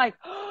were just like,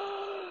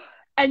 oh,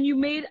 and you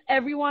made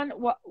everyone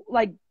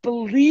like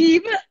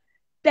believe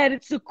that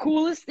it's the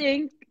coolest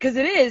thing, because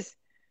it is,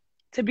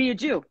 to be a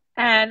Jew.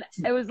 And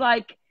it was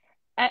like,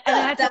 and I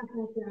had to,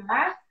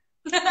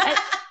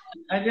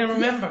 I didn't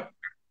remember.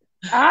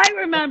 I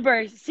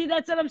remember. See,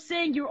 that's what I'm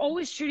saying. You're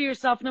always true to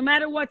yourself, no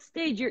matter what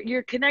stage.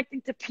 You're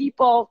connecting to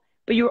people,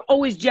 but you're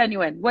always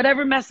genuine,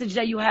 whatever message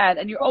that you had,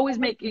 and you're always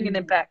making an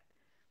impact.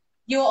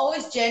 You're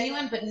always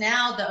genuine, but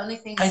now the only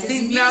thing I is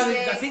think music. now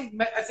that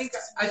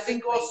I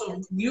think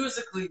also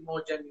musically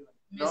more genuine.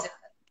 Music.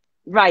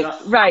 Right. I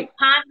want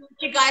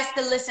you guys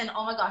to listen.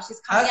 Oh my gosh,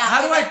 it's coming out.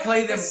 How do I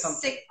play them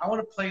something? I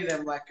want to play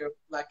them like an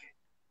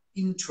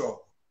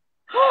intro.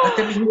 Let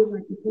them hear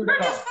like the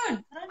first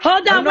song.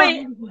 Hold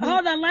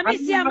on. Let me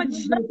see how much.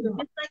 It's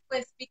like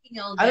we're speaking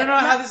all day. I don't know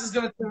how this is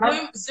gonna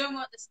sound. Zoom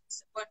won't this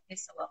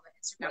a lot on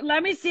Instagram.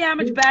 Let me see how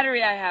much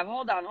battery I have.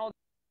 Hold on.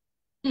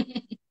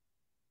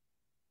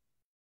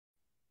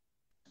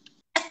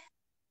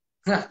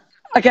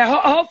 Okay,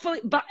 hopefully,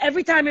 but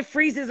every time it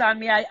freezes on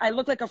me, I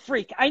look like a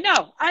freak. I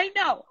know.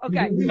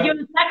 Okay.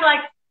 You act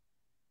like.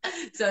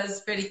 So it's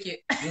pretty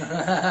cute.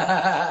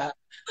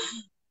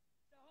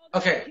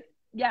 Okay.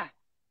 Yeah.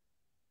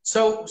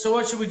 So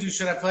what should we do?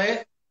 Should I play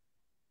it?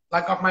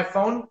 Like off my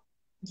phone?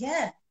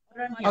 Yeah.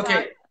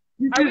 Okay.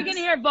 Are we gonna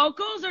hear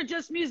vocals or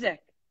just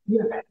music?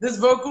 Yeah, there's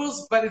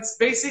vocals, but it's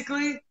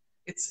basically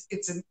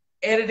it's an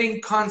editing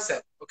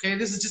concept. Okay,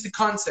 this is just a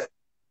concept.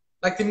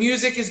 Like the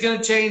music is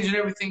gonna change and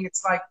everything.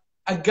 It's like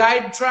a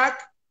guide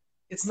track.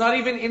 It's not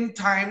even in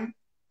time.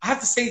 I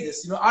have to say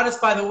this, artists,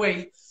 by the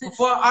way,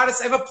 before an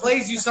artist ever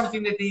plays you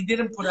something that they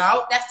didn't put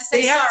out, they have to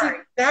say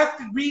sorry. They have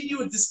to read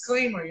you a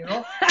disclaimer,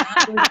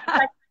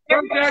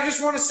 I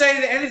just want to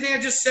say that anything I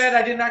just said,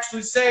 I didn't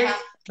actually say.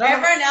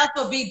 Everyone else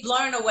will be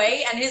blown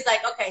away, and he's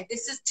like, okay,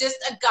 this is just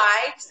a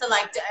guide. So,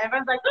 like,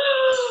 everyone's like,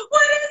 oh,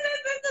 what is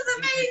this? This is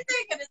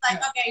amazing. And it's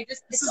like, okay,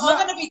 it's all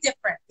going to be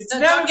different. It's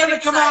never going to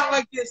come out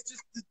like this.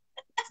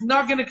 It's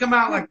not going to come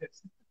out like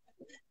this.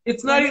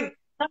 It's not even. It's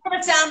not going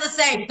to sound the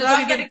same. So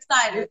don't get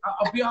excited.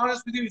 I'll be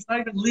honest with you. It's not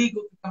even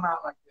legal to come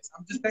out like this.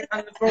 I'm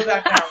going to throw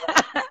that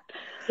down.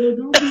 So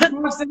don't be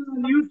posting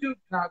on YouTube.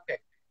 No, okay.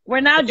 We're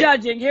now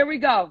judging. Here we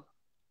go.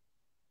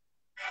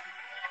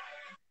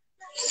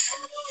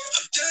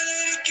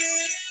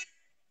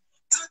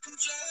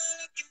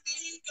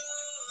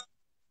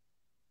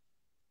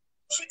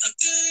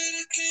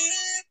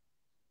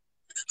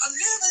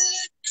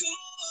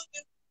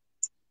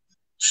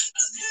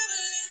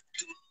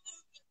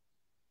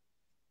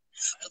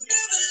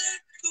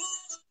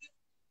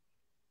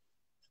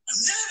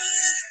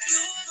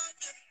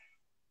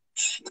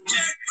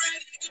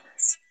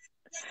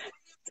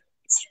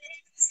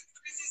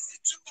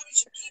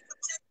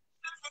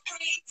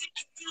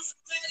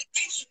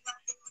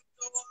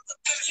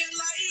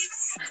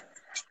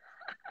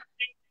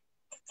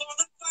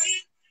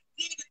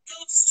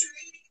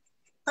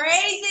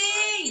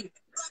 Crazy.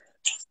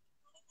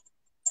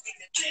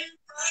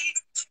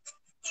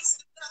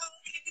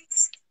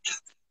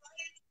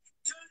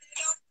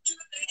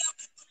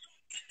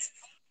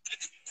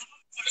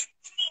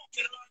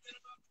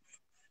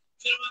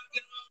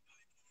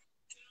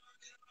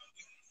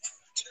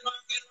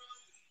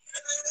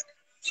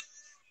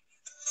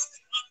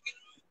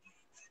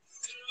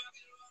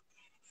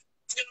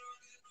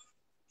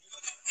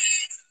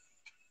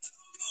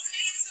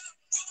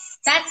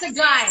 That's a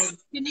guy.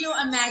 Can you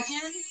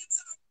imagine?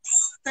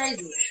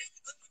 Crazy.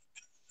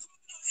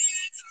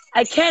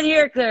 I can't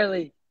hear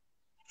clearly.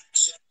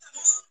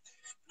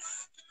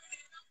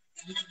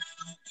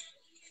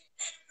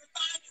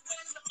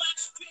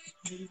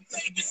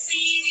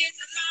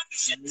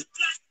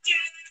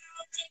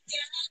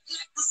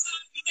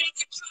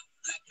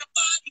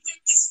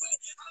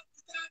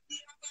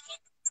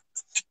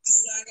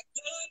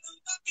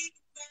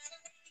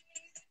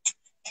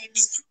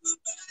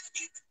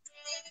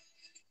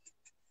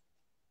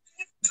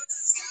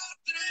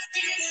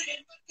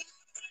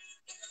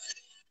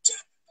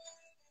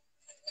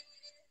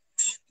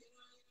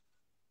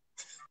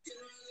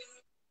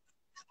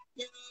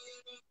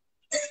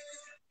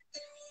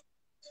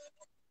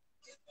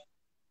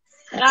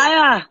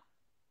 Chaya,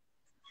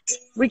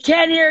 we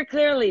can't hear it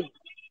clearly.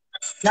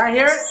 Can I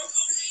hear it?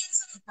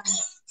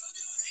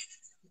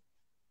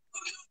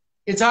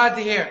 It's hard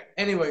to hear.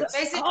 Anyways.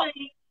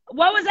 Basically,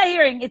 What was I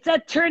hearing? It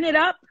said turn it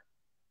up.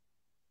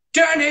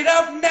 Turn it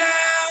up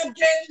now,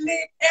 get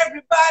lit,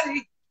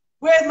 everybody.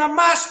 Where's my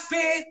mosh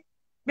pit?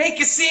 Make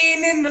a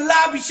scene in the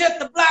lobby, shut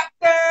the block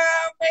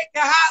down, make it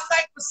hot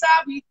like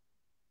wasabi.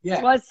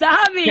 Yeah.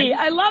 Wasabi.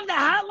 I love that.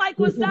 Hot like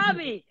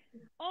wasabi.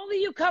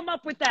 Only you come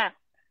up with that.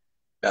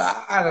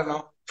 I don't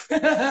know.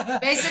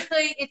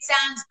 basically, it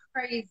sounds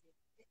crazy.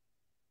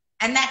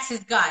 And that's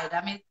his guide.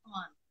 I mean, come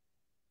on.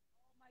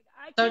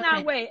 I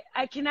cannot wait.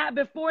 I cannot.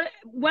 Before,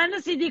 when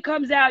the CD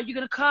comes out, you're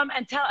going to come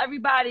and tell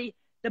everybody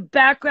the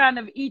background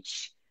of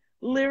each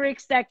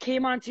lyrics that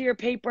came onto your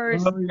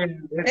papers. Oh, yeah.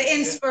 The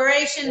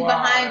inspiration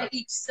behind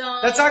each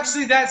song. That's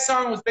actually, that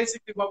song was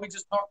basically what we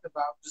just talked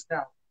about just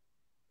now.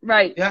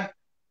 Right. Yeah.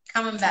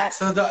 Coming back.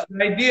 So the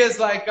idea is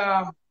like,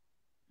 I've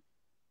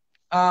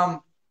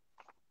done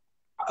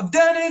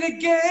it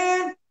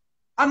again.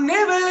 I'll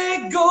never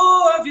let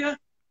go of you.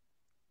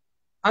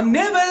 I'll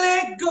never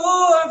let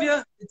go of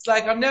you. It's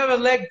like I'll never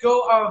let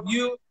go of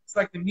you. It's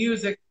like the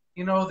music,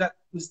 you know, that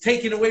was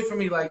taken away from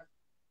me. Like,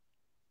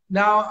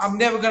 now I'm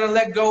never going to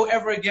let go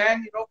ever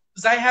again, you know,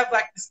 because I have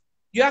like this,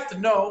 you have to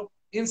know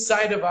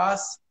inside of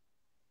us,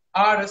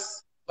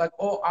 artists, like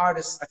all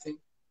artists, I think,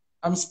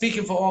 I'm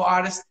speaking for all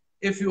artists,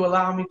 if you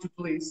allow me to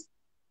please.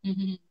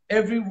 Mm-hmm.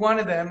 Every one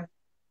of them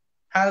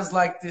has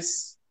like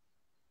this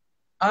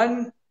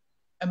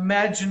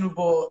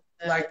unimaginable,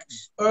 like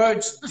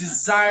urge,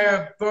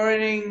 desire,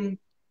 burning,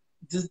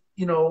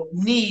 you know,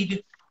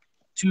 need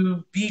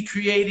to be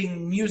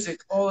creating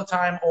music all the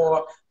time,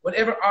 or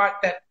whatever art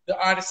that the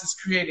artist is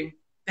creating.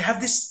 They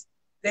have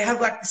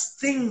like this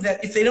thing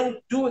that if they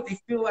don't do it, they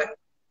feel like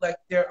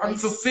they're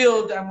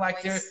unfulfilled and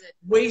like they're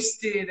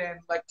wasted and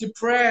like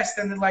depressed,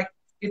 and then like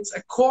it's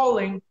a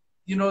calling,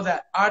 you know,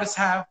 that artists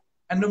have,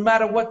 and no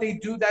matter what they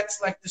do, that's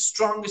like the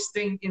strongest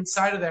thing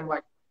inside of them,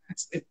 like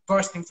it's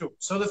bursting through.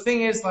 So the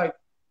thing is, like,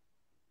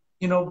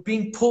 you know,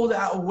 being pulled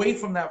away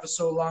from that for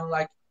so long,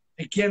 like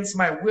against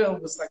my will,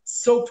 was like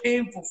so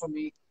painful for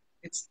me.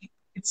 It's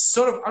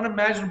sort of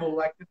unimaginable.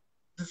 Like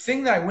the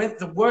thing that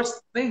the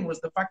worst thing was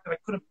the fact that I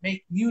couldn't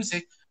make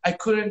music. I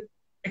couldn't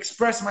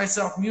express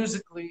myself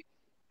musically.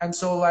 And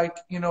so, like,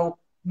 you know,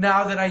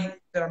 now that I'm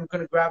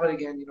going to grab it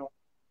again, you know,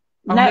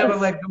 I'll never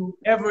let go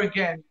ever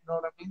again. You know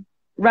what I mean?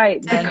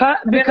 Right.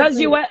 Because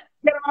you went.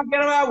 Get out of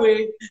my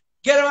way.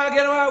 Get out of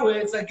my way.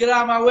 It's like, get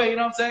out of my way. You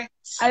know what I'm saying?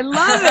 I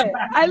love it.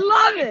 I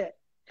love it.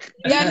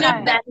 Yeah,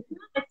 no,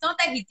 it's not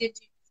that he did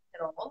do this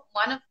at all.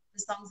 One of the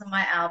songs on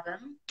my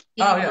album,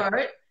 he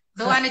wrote.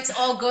 The one, It's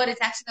All Good,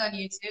 it's actually on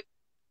YouTube.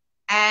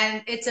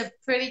 And it's a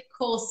pretty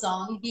cool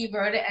song. He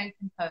wrote it and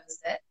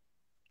composed it.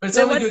 But it's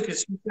only good because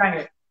she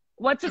sang it.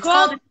 What's it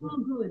called? It's All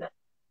Good.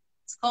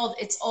 It's called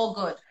It's All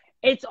Good.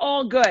 It's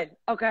All Good.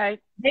 Okay.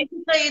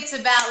 Basically, it's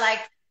about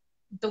like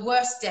the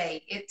worst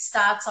day. It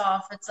starts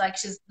off, it's like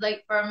she's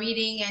late for a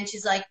meeting and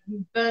she's like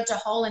burnt a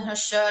hole in her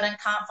shirt and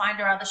can't find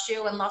her other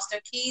shoe and lost her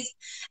keys.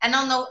 And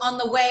on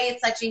the way,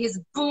 it's like she hears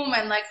boom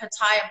and like her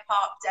tire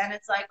popped, and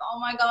it's like, oh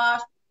my gosh,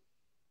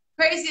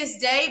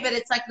 craziest day. But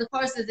it's like the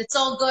chorus is, it's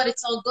all good,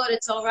 it's all good,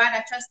 it's all right.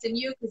 I trust in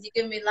you because you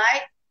give me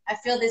light. I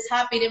feel this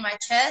heartbeat in my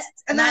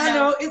chest, and I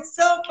know it's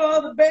so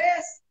for the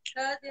best.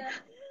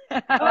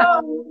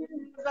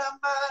 Always by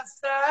my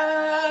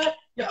side.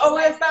 You're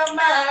always by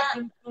my.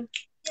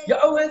 You're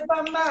always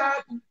by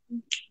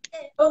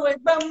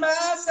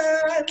my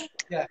side.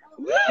 Yeah.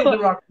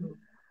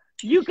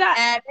 You got.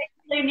 And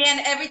in the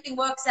end, everything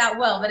works out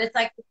well, but it's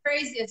like the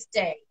craziest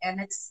day,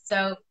 and it's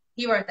so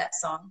he wrote that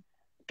song.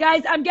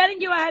 Guys, I'm getting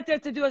you out there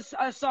to do a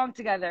song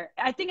together.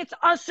 I think it's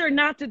us or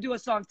not to do a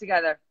song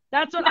together.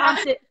 That's what I'm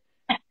saying.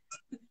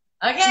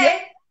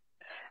 Okay.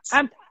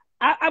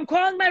 I'm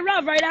calling my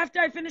Rav right after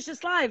I finish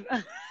this live.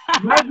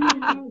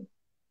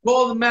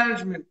 Call the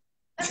management.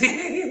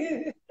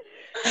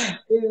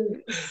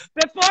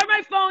 Before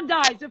my phone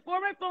dies,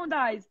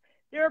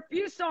 there are a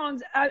few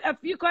songs, a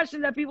few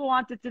questions that people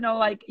wanted to know,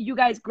 like you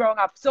guys growing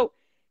up. So,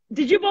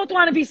 did you both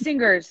want to be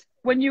singers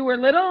when you were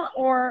little,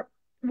 or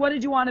what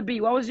did you want to be?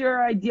 What was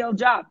your ideal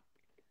job?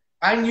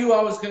 I knew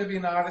I was going to be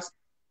an artist.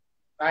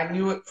 I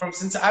knew it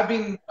since I've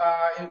been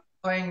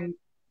playing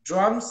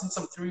drums since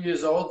I'm 3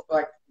 years old,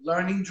 like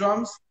learning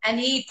drums. And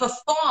he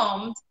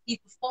performed with,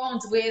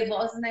 what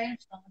was his name?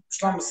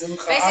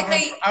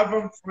 Basically,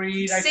 Avram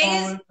Fried.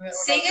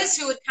 Singers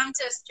who would come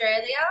to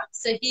Australia.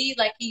 So he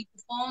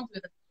performed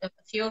with a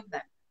few of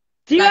them.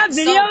 Do you have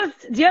videos?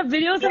 Do you have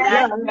videos of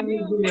that?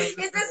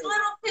 Is this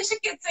little Fisher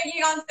kid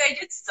singing on stage?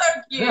 It's so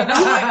cute.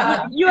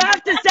 You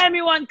have to send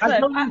me one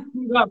clip.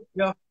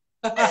 Yeah.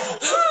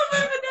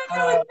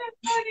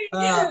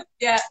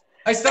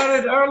 I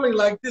started early.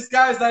 Like this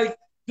guy's like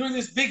doing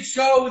this big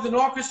show with an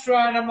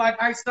orchestra, and I'm like,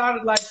 I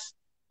started like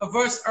a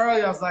verse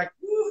early. I was like,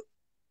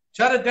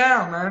 shut it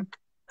down, man.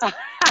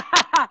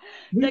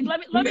 Like,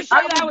 let me show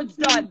you how it's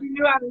done. You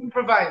knew how to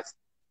improvise.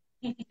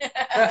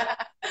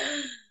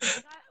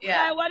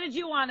 Yeah. What did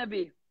you want to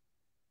be?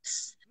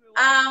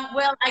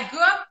 Well, I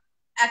grew up,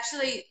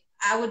 actually,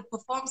 I would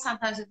perform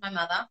sometimes with my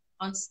mother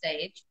on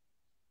stage.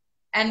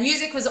 And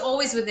music was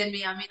always within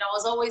me. I mean, I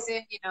was always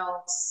in,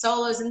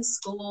 solos in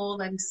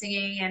school and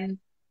singing.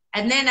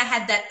 And then I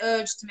had that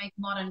urge to make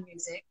modern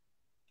music.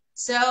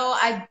 So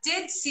I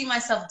did see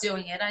myself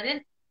doing it. I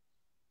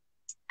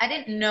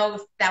didn't know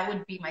if that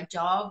would be my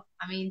job.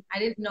 I mean, I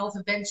didn't know if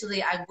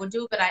eventually I would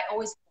do it, but I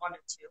always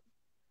wanted to.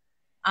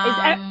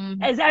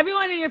 Is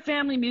everyone in your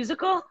family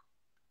musical?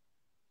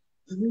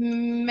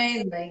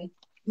 Mainly.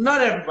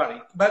 Not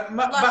everybody, but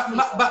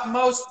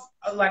most,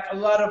 like a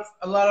lot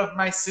of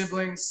my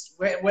siblings,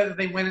 whether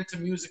they went into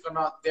music or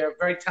not, they're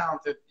very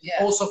talented in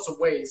all sorts of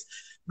ways.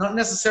 Not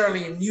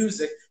necessarily in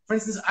music. For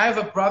instance, I have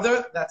a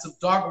brother that's a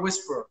dog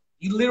whisperer.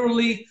 He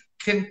literally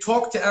can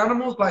talk to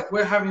animals like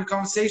we're having a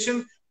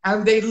conversation,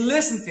 and they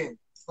listen to him.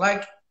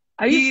 Like,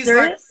 are you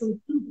serious? Like,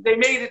 they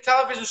made a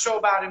television show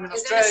about him in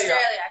Australia.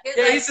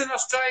 He's an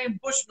Australian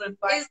bushman,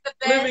 like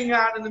living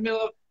out in the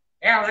middle of.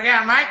 Yeah,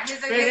 again, Mike.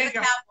 He's a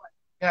cowboy.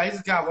 Yeah, he's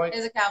a cowboy.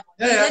 He's a cowboy.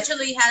 Yeah, he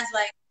literally has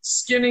like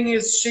skinning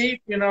his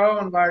sheep, and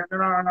like.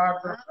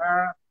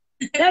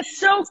 That's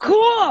so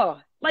cool.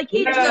 Like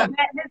he's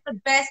the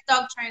best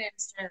dog trainer in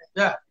Australia.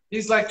 Yeah,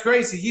 he's like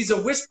crazy. He's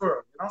a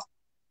whisperer,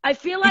 I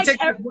feel like he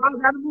takes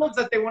wild animals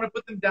that they want to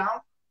put them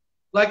down.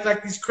 Like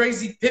these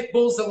crazy pit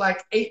bulls that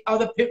like 8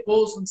 other pit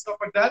bulls and stuff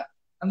like that.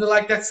 And they're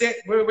like, that's it.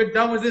 We're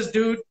done with this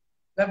dude.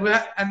 And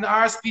the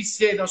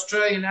RSPCA, the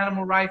Australian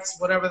Animal Rights,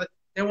 whatever,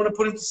 they want to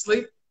put him to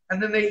sleep.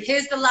 And then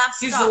he's the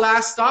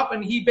last stop.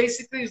 And he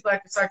basically is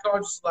like a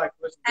psychologist. Like,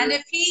 and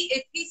if he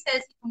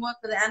says he can work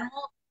with the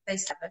animal, they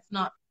stop. If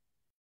not,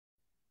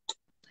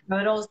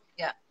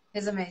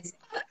 he's amazing.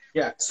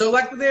 Yeah. So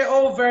like they're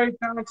all very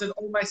talented.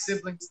 All my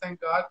siblings,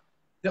 thank God,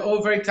 they're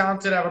all very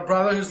talented. I have a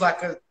brother who's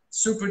like a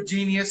super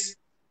genius.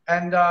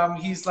 And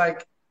he's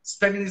like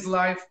spending his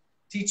life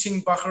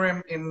teaching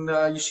Bacharim in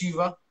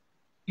yeshiva.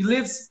 He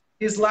lives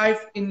his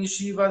life in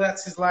yeshiva.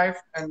 That's his life.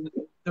 And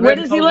where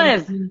does he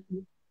live? In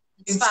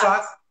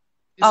Sfat.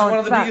 It's one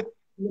of the biggest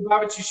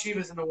Lubavitch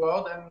yeshivas in the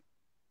world. And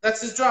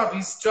that's his job.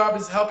 His job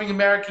is helping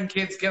American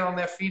kids get on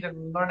their feet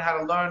and learn how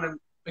to learn and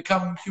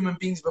become human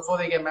beings before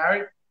they get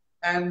married.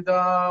 And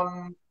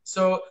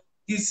so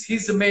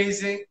he's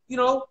amazing.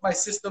 My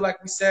sister,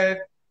 like we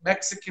said,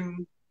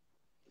 Mexican.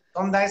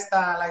 ¿Dónde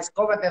está la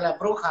escoba de la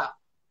bruja?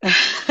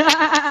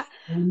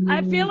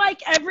 I feel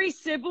like every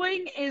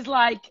sibling is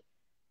like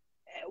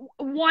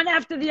one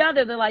after the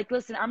other. They're like,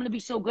 listen, I'm gonna be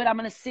so good. I'm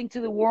gonna sing to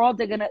the world.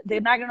 They're not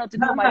gonna know to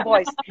know my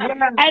voice.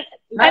 And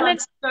then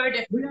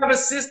we have a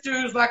sister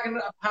who's like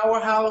a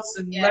powerhouse,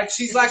 and like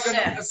she's like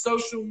a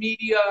social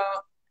media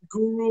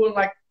guru, and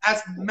like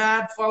has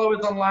mad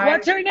followers online.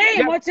 What's her name?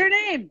 Yeah. What's her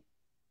name?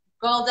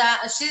 Golda.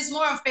 She's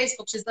more on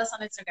Facebook. She's less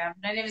on Instagram.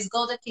 Her name is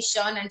Golda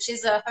Kishon, and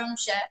she's a home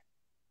chef.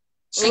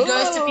 She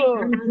goes to people.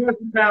 And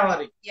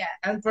personality. Yeah.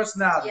 And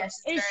personality. Yeah,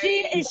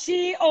 is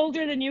she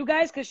older than you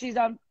guys? Because she's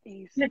on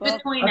Facebook.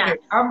 Okay,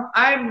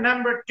 I'm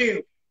number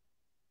 2.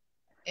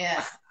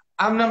 Yeah.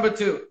 I'm number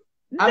 2.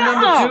 No. I'm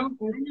number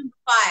 2. I'm number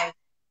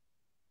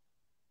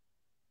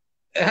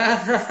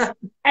 5.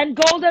 And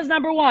Golda's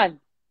number 1.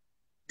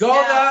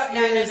 Golda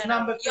is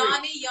number 3.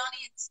 Yanni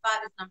and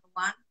Spot is number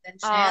 1. Then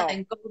Chaya,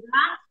 then Golda,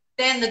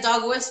 then the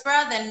dog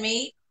whisperer, then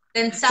me,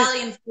 then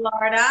Sally in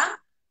Florida.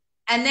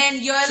 And then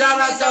Yoli,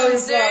 who's on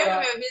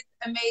Zoom, who's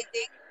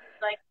amazing,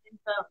 like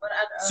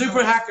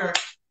super hacker.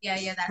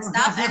 Yeah, that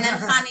stuff. And then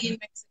Honey in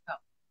Mexico.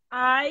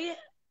 I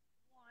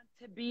want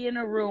to be in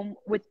a room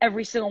with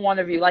every single one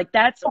of you. Like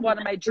that's one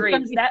of my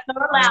dreams. That so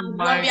loud. You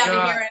won't be able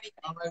to hear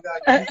anything. Oh my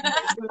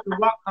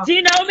God. Do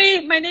you know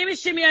me? My name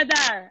is Shimi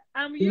Adar.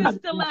 I'm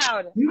used to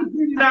loud. You've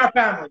been in our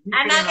family.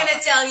 I'm not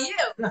gonna tell you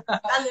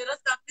a little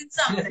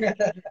something.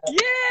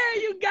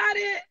 Yeah, you got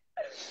it.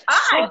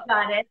 I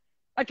got it.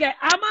 Okay,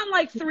 I'm on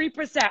like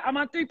 3%. I'm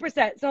on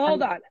 3%. So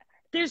hold on.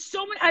 There's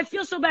so many. I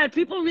feel so bad.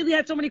 People really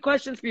had so many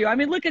questions for you. I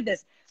mean, look at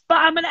this. But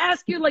I'm gonna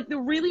ask you like the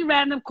really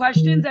random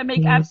questions that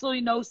make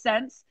absolutely no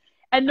sense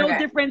and no Okay.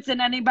 difference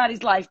in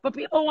anybody's life. But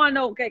people want to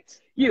know, okay,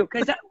 you,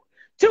 because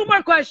two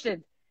more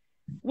questions.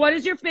 What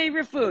is your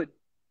favorite food?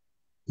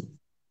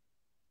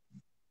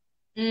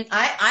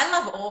 I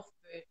love all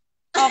food.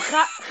 Oh,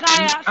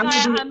 Chaya, I'm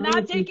gonna I'm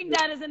not taking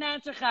that as an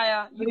answer,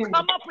 Chaya. You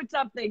come up with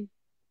something.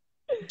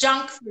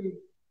 Junk food.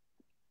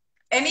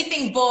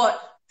 Anything bought.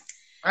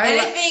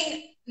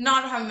 Anything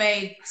not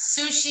homemade.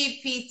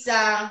 Sushi,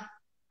 pizza.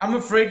 I'm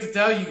afraid to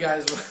tell you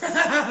guys.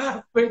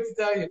 I'm afraid to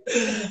tell you.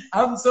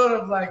 I'm sort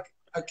of like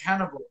a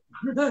cannibal.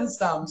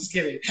 Stop, I'm just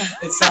kidding.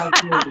 It sounds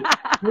crazy.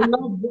 I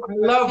love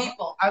raw meat.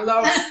 I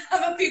love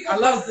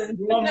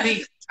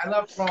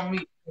raw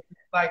meat.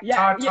 Like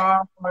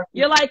tartar.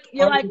 You're like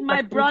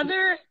my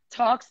brother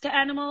talks to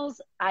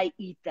animals. I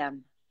eat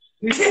them.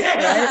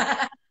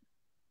 Yeah.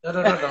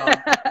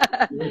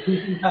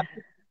 No.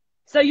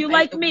 So you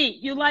like meat.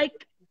 You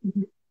like.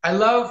 I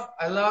love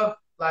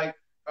like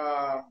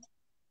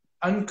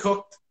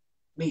uncooked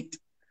meat.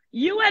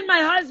 You and my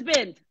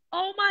husband.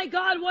 Oh my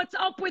God, what's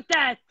up with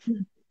that?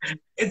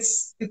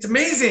 It's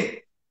amazing.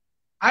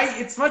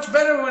 It's much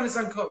better when it's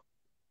uncooked.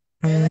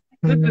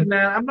 Listen,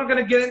 man, I'm not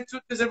gonna get into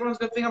it because everyone's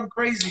gonna think I'm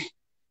crazy.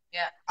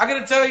 Yeah. I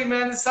gotta tell you,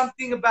 man, there's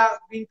something about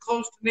being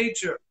close to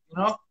nature, you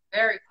know?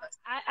 Very close.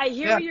 I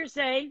hear what you're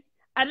saying.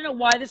 I don't know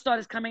why this thought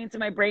is coming into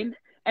my brain,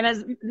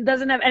 and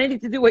doesn't have anything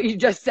to do with what you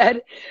just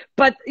said.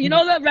 But you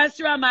know the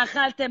restaurant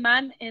Machal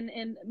Teman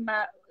in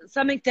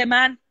something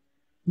Teman?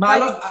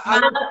 Alot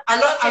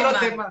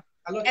Teman.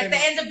 At the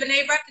end of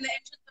Bnei Brak, in the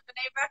entrance of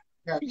Bnei Brak?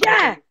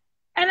 Yeah.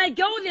 And I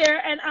go there,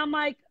 and I'm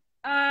like,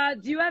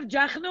 do you have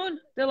jachnun?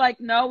 They're like,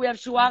 no, we have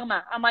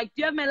shawarma. I'm like,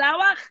 do you have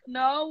melawach?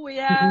 No, we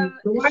have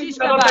shish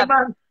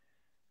kebab.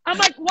 I'm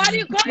like, why do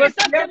you call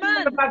yourself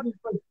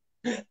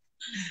Teman?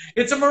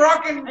 It's a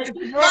Moroccan.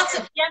 Lots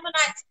of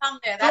Yemenites come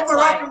there. That's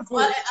Moroccan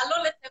why. food.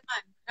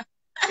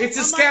 It's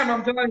a scam,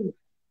 I'm telling you.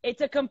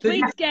 It's a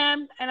complete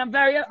scam, and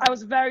I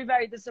was very,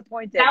 very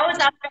disappointed. That was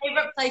our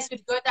favorite place.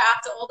 We'd go there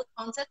after all the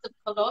concerts of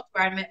Kolot,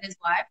 where I met his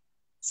wife.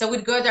 So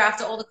we'd go there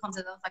after all the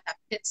concerts. That was like a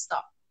pit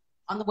stop.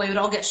 On the way, we'd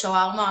all get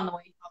shawarma on the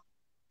way home.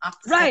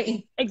 After right,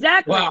 singing.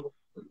 exactly. Wow.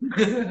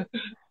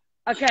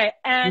 Okay,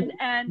 and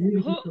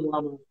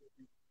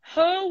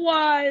who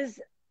was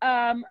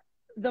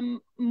the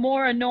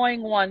more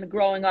annoying one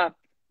growing up?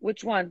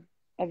 Which one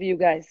of you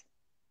guys?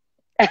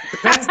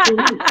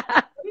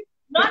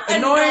 Not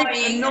annoying.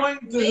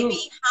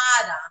 Maybe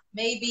harder.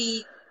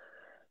 Maybe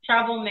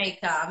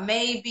troublemaker.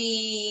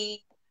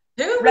 Maybe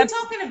who are we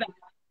talking about?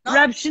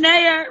 Reb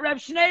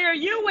Schneier,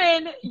 you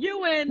win.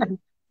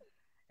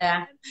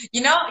 Yeah.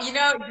 You know,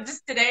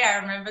 just today I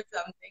remembered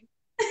something.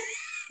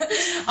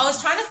 I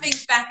was trying to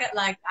think back at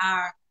like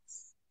our,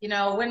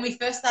 when we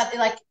first started,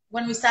 like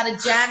when we started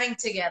jamming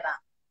together.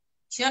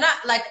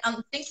 Like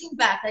I'm thinking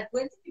back, like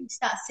when did we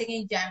start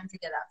singing, jamming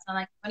together? So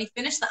like when he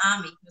finished the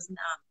army, he was in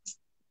the army.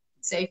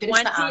 So he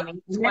finished the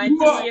army.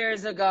 20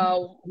 years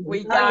ago,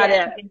 we got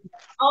it.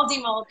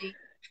 Oldie moldy.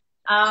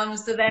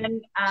 So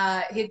then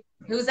he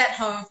was at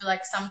home for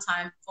like some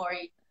time before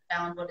he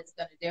found what he's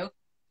going to do.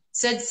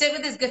 So he'd sit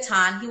with his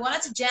guitar and he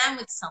wanted to jam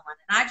with someone.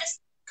 And I just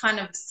kind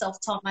of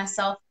self-taught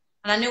myself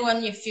and I knew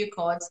only a few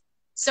chords.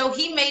 So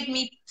he made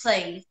me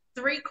play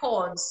 3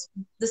 chords,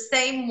 the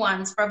same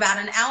ones for about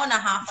an hour and a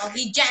half while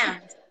he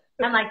jammed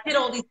and like did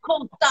all these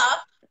cool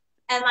stuff.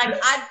 And like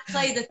I'd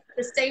play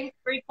the same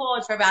 3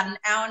 chords for about an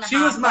hour and a half. She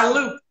was my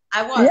loop.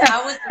 I was. Yeah.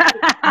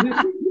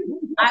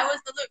 I was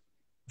the loop.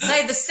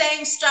 Play the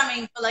same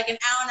strumming for like an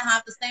hour and a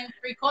half, the same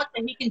 3 chords,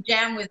 and he can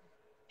jam with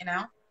me,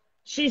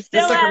 She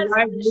still has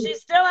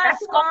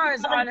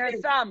scars on her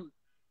thumb.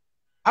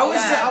 I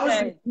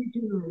was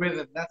teaching the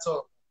rhythm. That's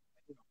all.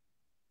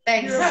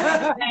 Thanks.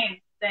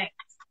 Thanks.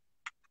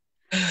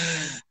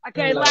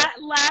 Okay,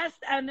 last,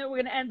 and then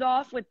we're gonna end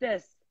off with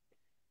this.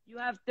 You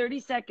have 30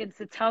 seconds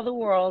to tell the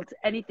world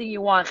anything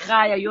you want.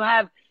 Chaya, you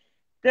have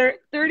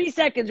 30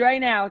 seconds right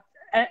now.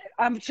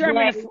 I'm sure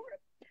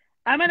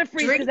I'm gonna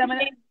freeze because I'm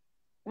gonna.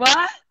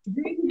 What?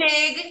 Dream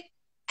big,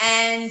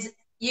 and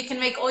you can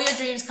make all your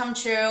dreams come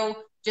true.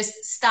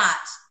 Just start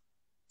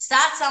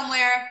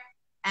somewhere,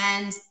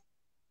 and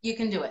you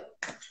can do it.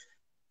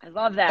 I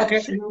love that.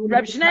 Okay,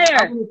 Reb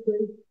Schneier.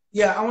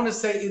 I want to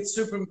say it's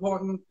super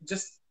important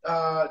just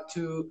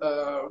to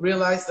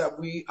realize that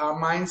our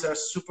minds are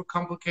super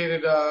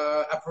complicated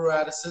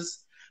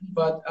apparatuses,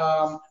 but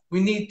we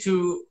need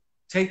to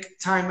take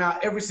time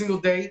out every single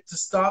day to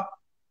stop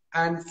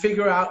and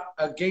figure out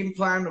a game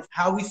plan of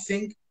how we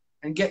think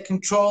and get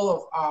control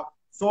of our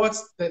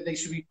thoughts, that they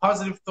should be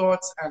positive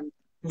thoughts and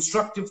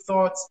constructive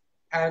thoughts.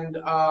 And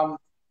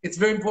it's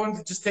very important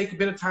to just take a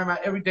bit of time out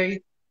every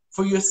day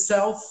for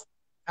yourself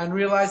and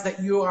realize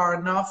that you are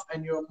enough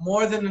and you're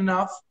more than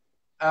enough,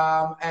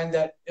 and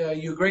that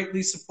you're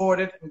greatly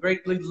supported and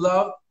greatly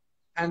loved,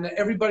 and that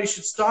everybody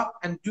should stop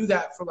and do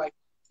that for like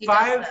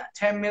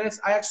 5-10 minutes.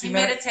 I actually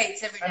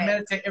meditates every day. I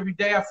meditate every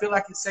day. I feel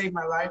like it saved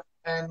my life.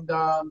 And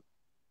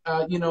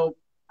you know,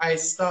 I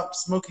stopped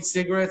smoking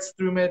cigarettes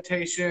through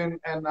meditation,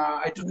 and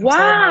I took control of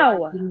my life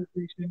Wow. through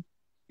meditation.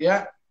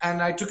 Yeah,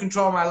 and I took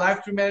control of my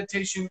life through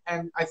meditation,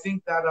 and I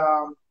think that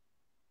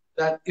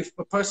that if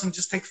a person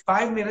just takes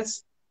 5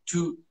 minutes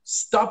to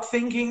stop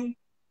thinking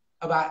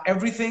about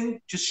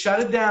everything, just shut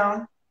it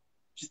down,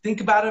 just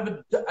think about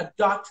a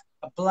dot,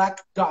 a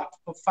black dot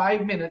for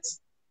 5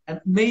 minutes,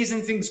 and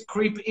amazing things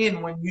creep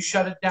in when you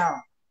shut it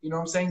down. You know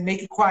what I'm saying?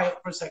 Make it quiet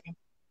for a second.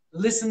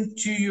 Listen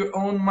to your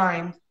own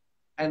mind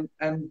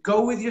and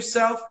go with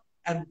yourself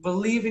and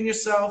believe in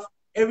yourself.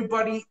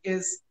 Everybody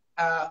is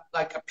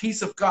like a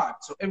piece of God.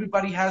 So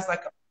everybody has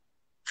like a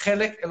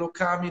chelek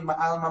elokam min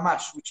ma'al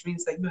mamash, which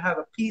means that you have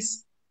a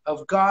piece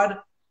of God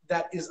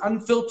that is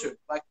unfiltered,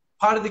 like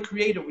part of the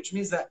creator, which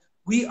means that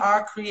we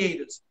are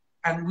creators.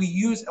 And we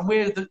use, and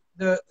where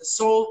the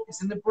soul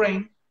is in the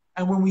brain,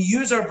 and when we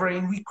use our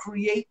brain, we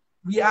create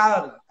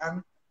reality.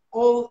 And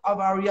all of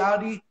our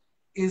reality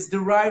is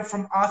derived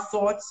from our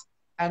thoughts.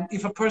 And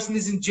if a person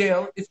is in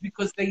jail, it's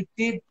because they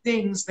did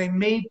things, they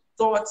made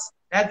thoughts,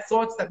 had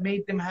thoughts that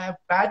made them have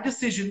bad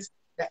decisions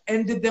that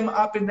ended them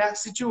up in that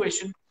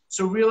situation.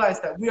 So realize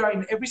that we are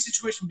in every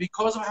situation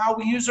because of how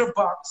we use our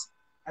box,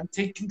 and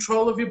take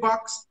control of your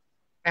box,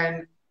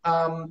 and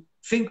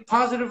think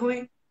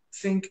positively,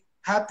 think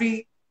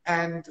happy,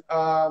 and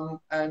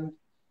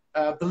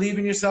believe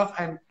in yourself,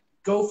 and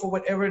go for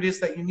whatever it is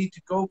that you need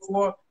to go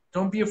for.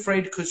 Don't be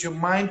afraid, because your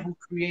mind will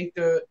create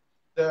the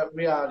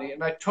reality.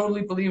 And I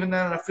totally believe in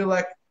that, and I feel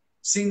like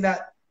seeing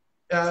that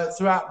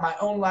throughout my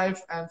own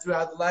life and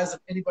throughout the lives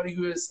of anybody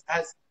who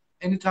has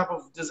any type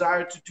of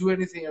desire to do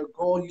anything or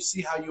goal. You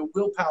see how your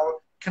willpower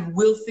can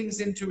will things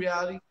into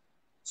reality.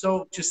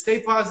 So just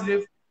stay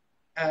positive,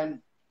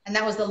 and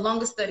that was the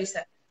longest 30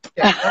 seconds.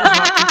 yeah,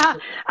 that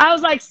was my I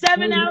was like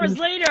 7 hours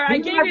later. I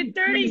gave you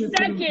 30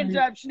 seconds,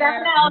 Reb 7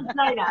 Schneier. hours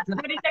later.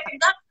 30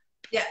 seconds up.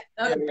 Yeah.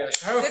 Okay. yeah.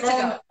 Her Good to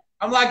phone, go.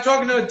 I'm like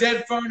talking to a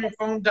dead phone. Her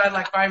phone died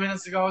like 5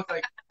 minutes ago. It's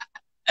like,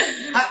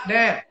 hot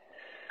damn.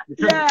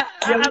 Yeah,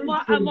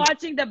 I'm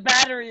watching the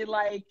battery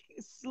like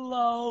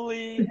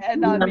slowly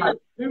and on me.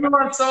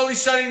 Everyone's slowly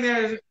shutting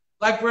there,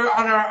 like we're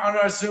on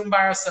our Zoom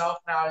by ourselves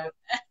now.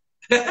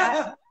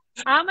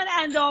 I'm gonna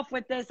end off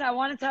with this. I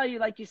want to tell you,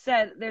 like you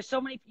said, there's so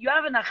many. You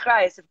have an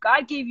achrayus. If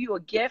God gave you a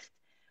gift,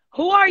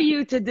 who are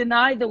you to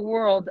deny the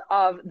world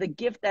of the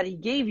gift that He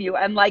gave you?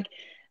 And like,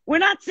 we're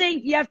not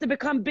saying you have to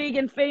become big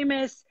and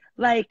famous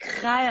like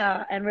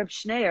Chaya and Reb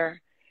Schneier.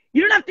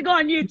 You don't have to go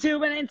on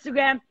YouTube and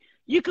Instagram.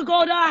 You could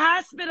go to a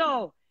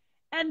hospital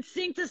and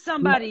sing to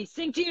somebody,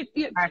 sing to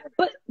you,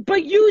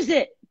 but use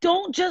it.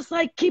 Don't just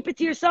like keep it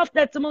to yourself.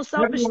 That's the most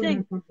selfish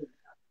thing.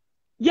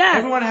 Yeah.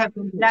 Everyone has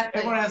something.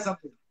 Everyone has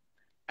something.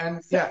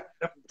 And so, yeah.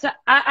 So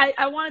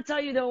I want to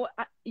tell you though,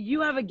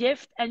 you have a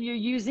gift and you're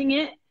using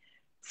it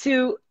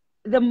to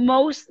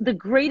the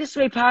greatest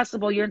way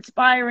possible. You're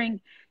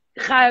inspiring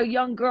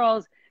young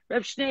girls.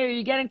 Reb Schneier,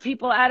 you're getting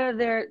people out of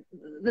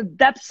the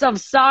depths of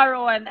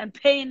sorrow and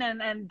pain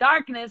and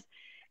darkness,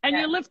 and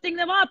you're lifting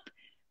them up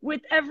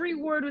with every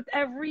word, with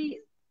every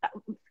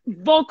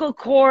vocal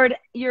cord.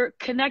 You're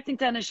connecting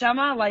to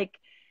neshama, like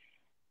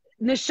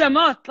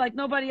neshamot, like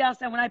nobody else.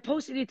 And when I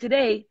posted you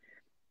today,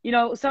 you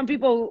know, some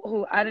people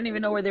who I didn't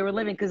even know where they were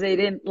living because they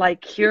didn't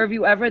like hear of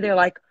you ever. They're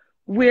like,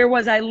 where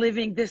was I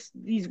living?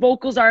 These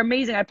vocals are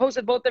amazing. I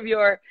posted both of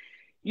your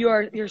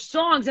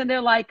songs, and they're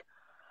like,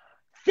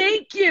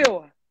 thank you.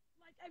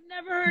 Like, I've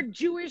never heard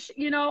Jewish,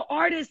 you know,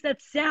 artists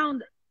that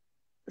sound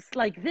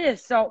like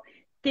this. So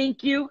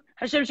thank you.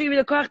 Hashem should give you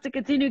the koach to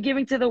continue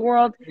giving to the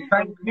world.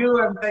 Thank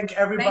you, and thank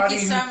everybody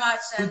Thank you so much,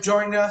 who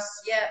joined us.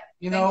 Yeah.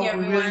 You know,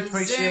 we really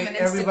appreciate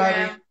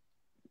everybody.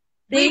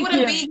 We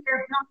wouldn't be here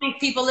if not many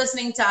people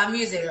listening to our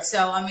music. Yeah.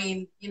 So, I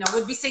mean, you know,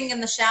 we'd be singing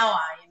in the shower,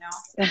 you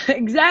know.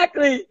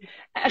 Exactly.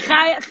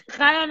 Chaya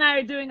and I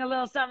are doing a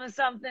little something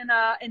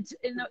in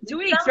 2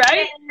 weeks,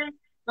 right?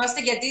 We're supposed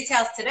to get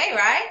details today,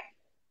 right?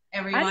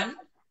 Everyone.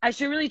 I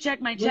should really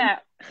check my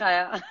chat,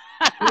 Chaya.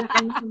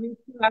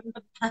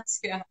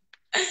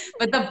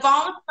 But the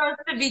bomb is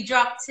supposed to be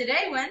dropped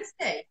today,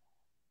 Wednesday.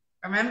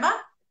 Remember?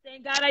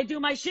 Thank God I do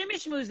my shimmy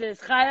schmoozes.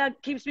 Chaya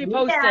keeps me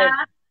posted.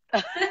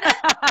 Yeah.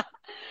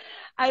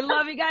 I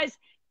love you guys.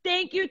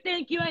 Thank you,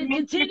 and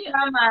continue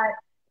so much.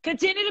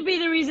 Continue to be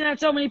the reason that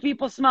so many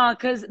people smile,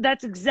 because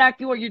that's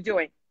exactly what you're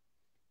doing.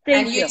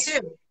 Thank you. And you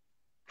too.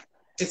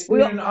 It's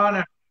been an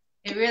honor.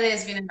 It really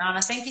has been an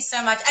honor. Thank you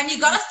so much. And you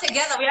got us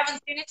together. We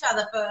haven't seen each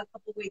other for a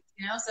couple of weeks,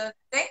 you know, so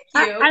thank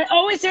you. I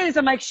always say this.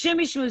 I'm like,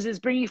 shimmy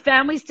schmoozes, bringing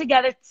families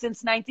together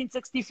since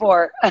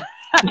 1964.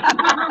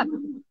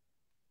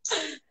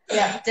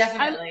 Yeah,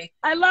 definitely.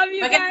 I love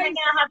you guys. We're going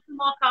to have some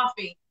more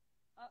coffee.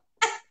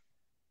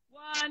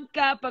 1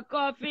 cup of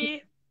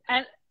coffee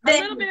and a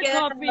little bit of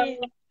coffee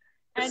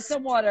and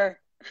some water.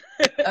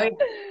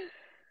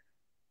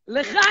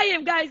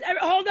 L'chaim, guys,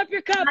 hold up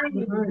your cup.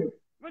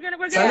 We're gonna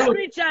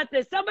screenshot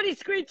this. Somebody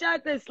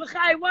screenshot this.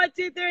 L'chaim, 1,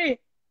 2, 3.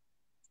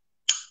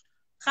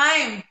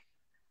 Chaim.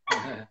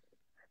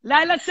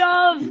 Laila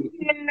tov.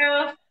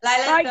 Laila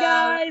Bye, tov.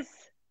 guys.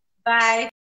 Bye.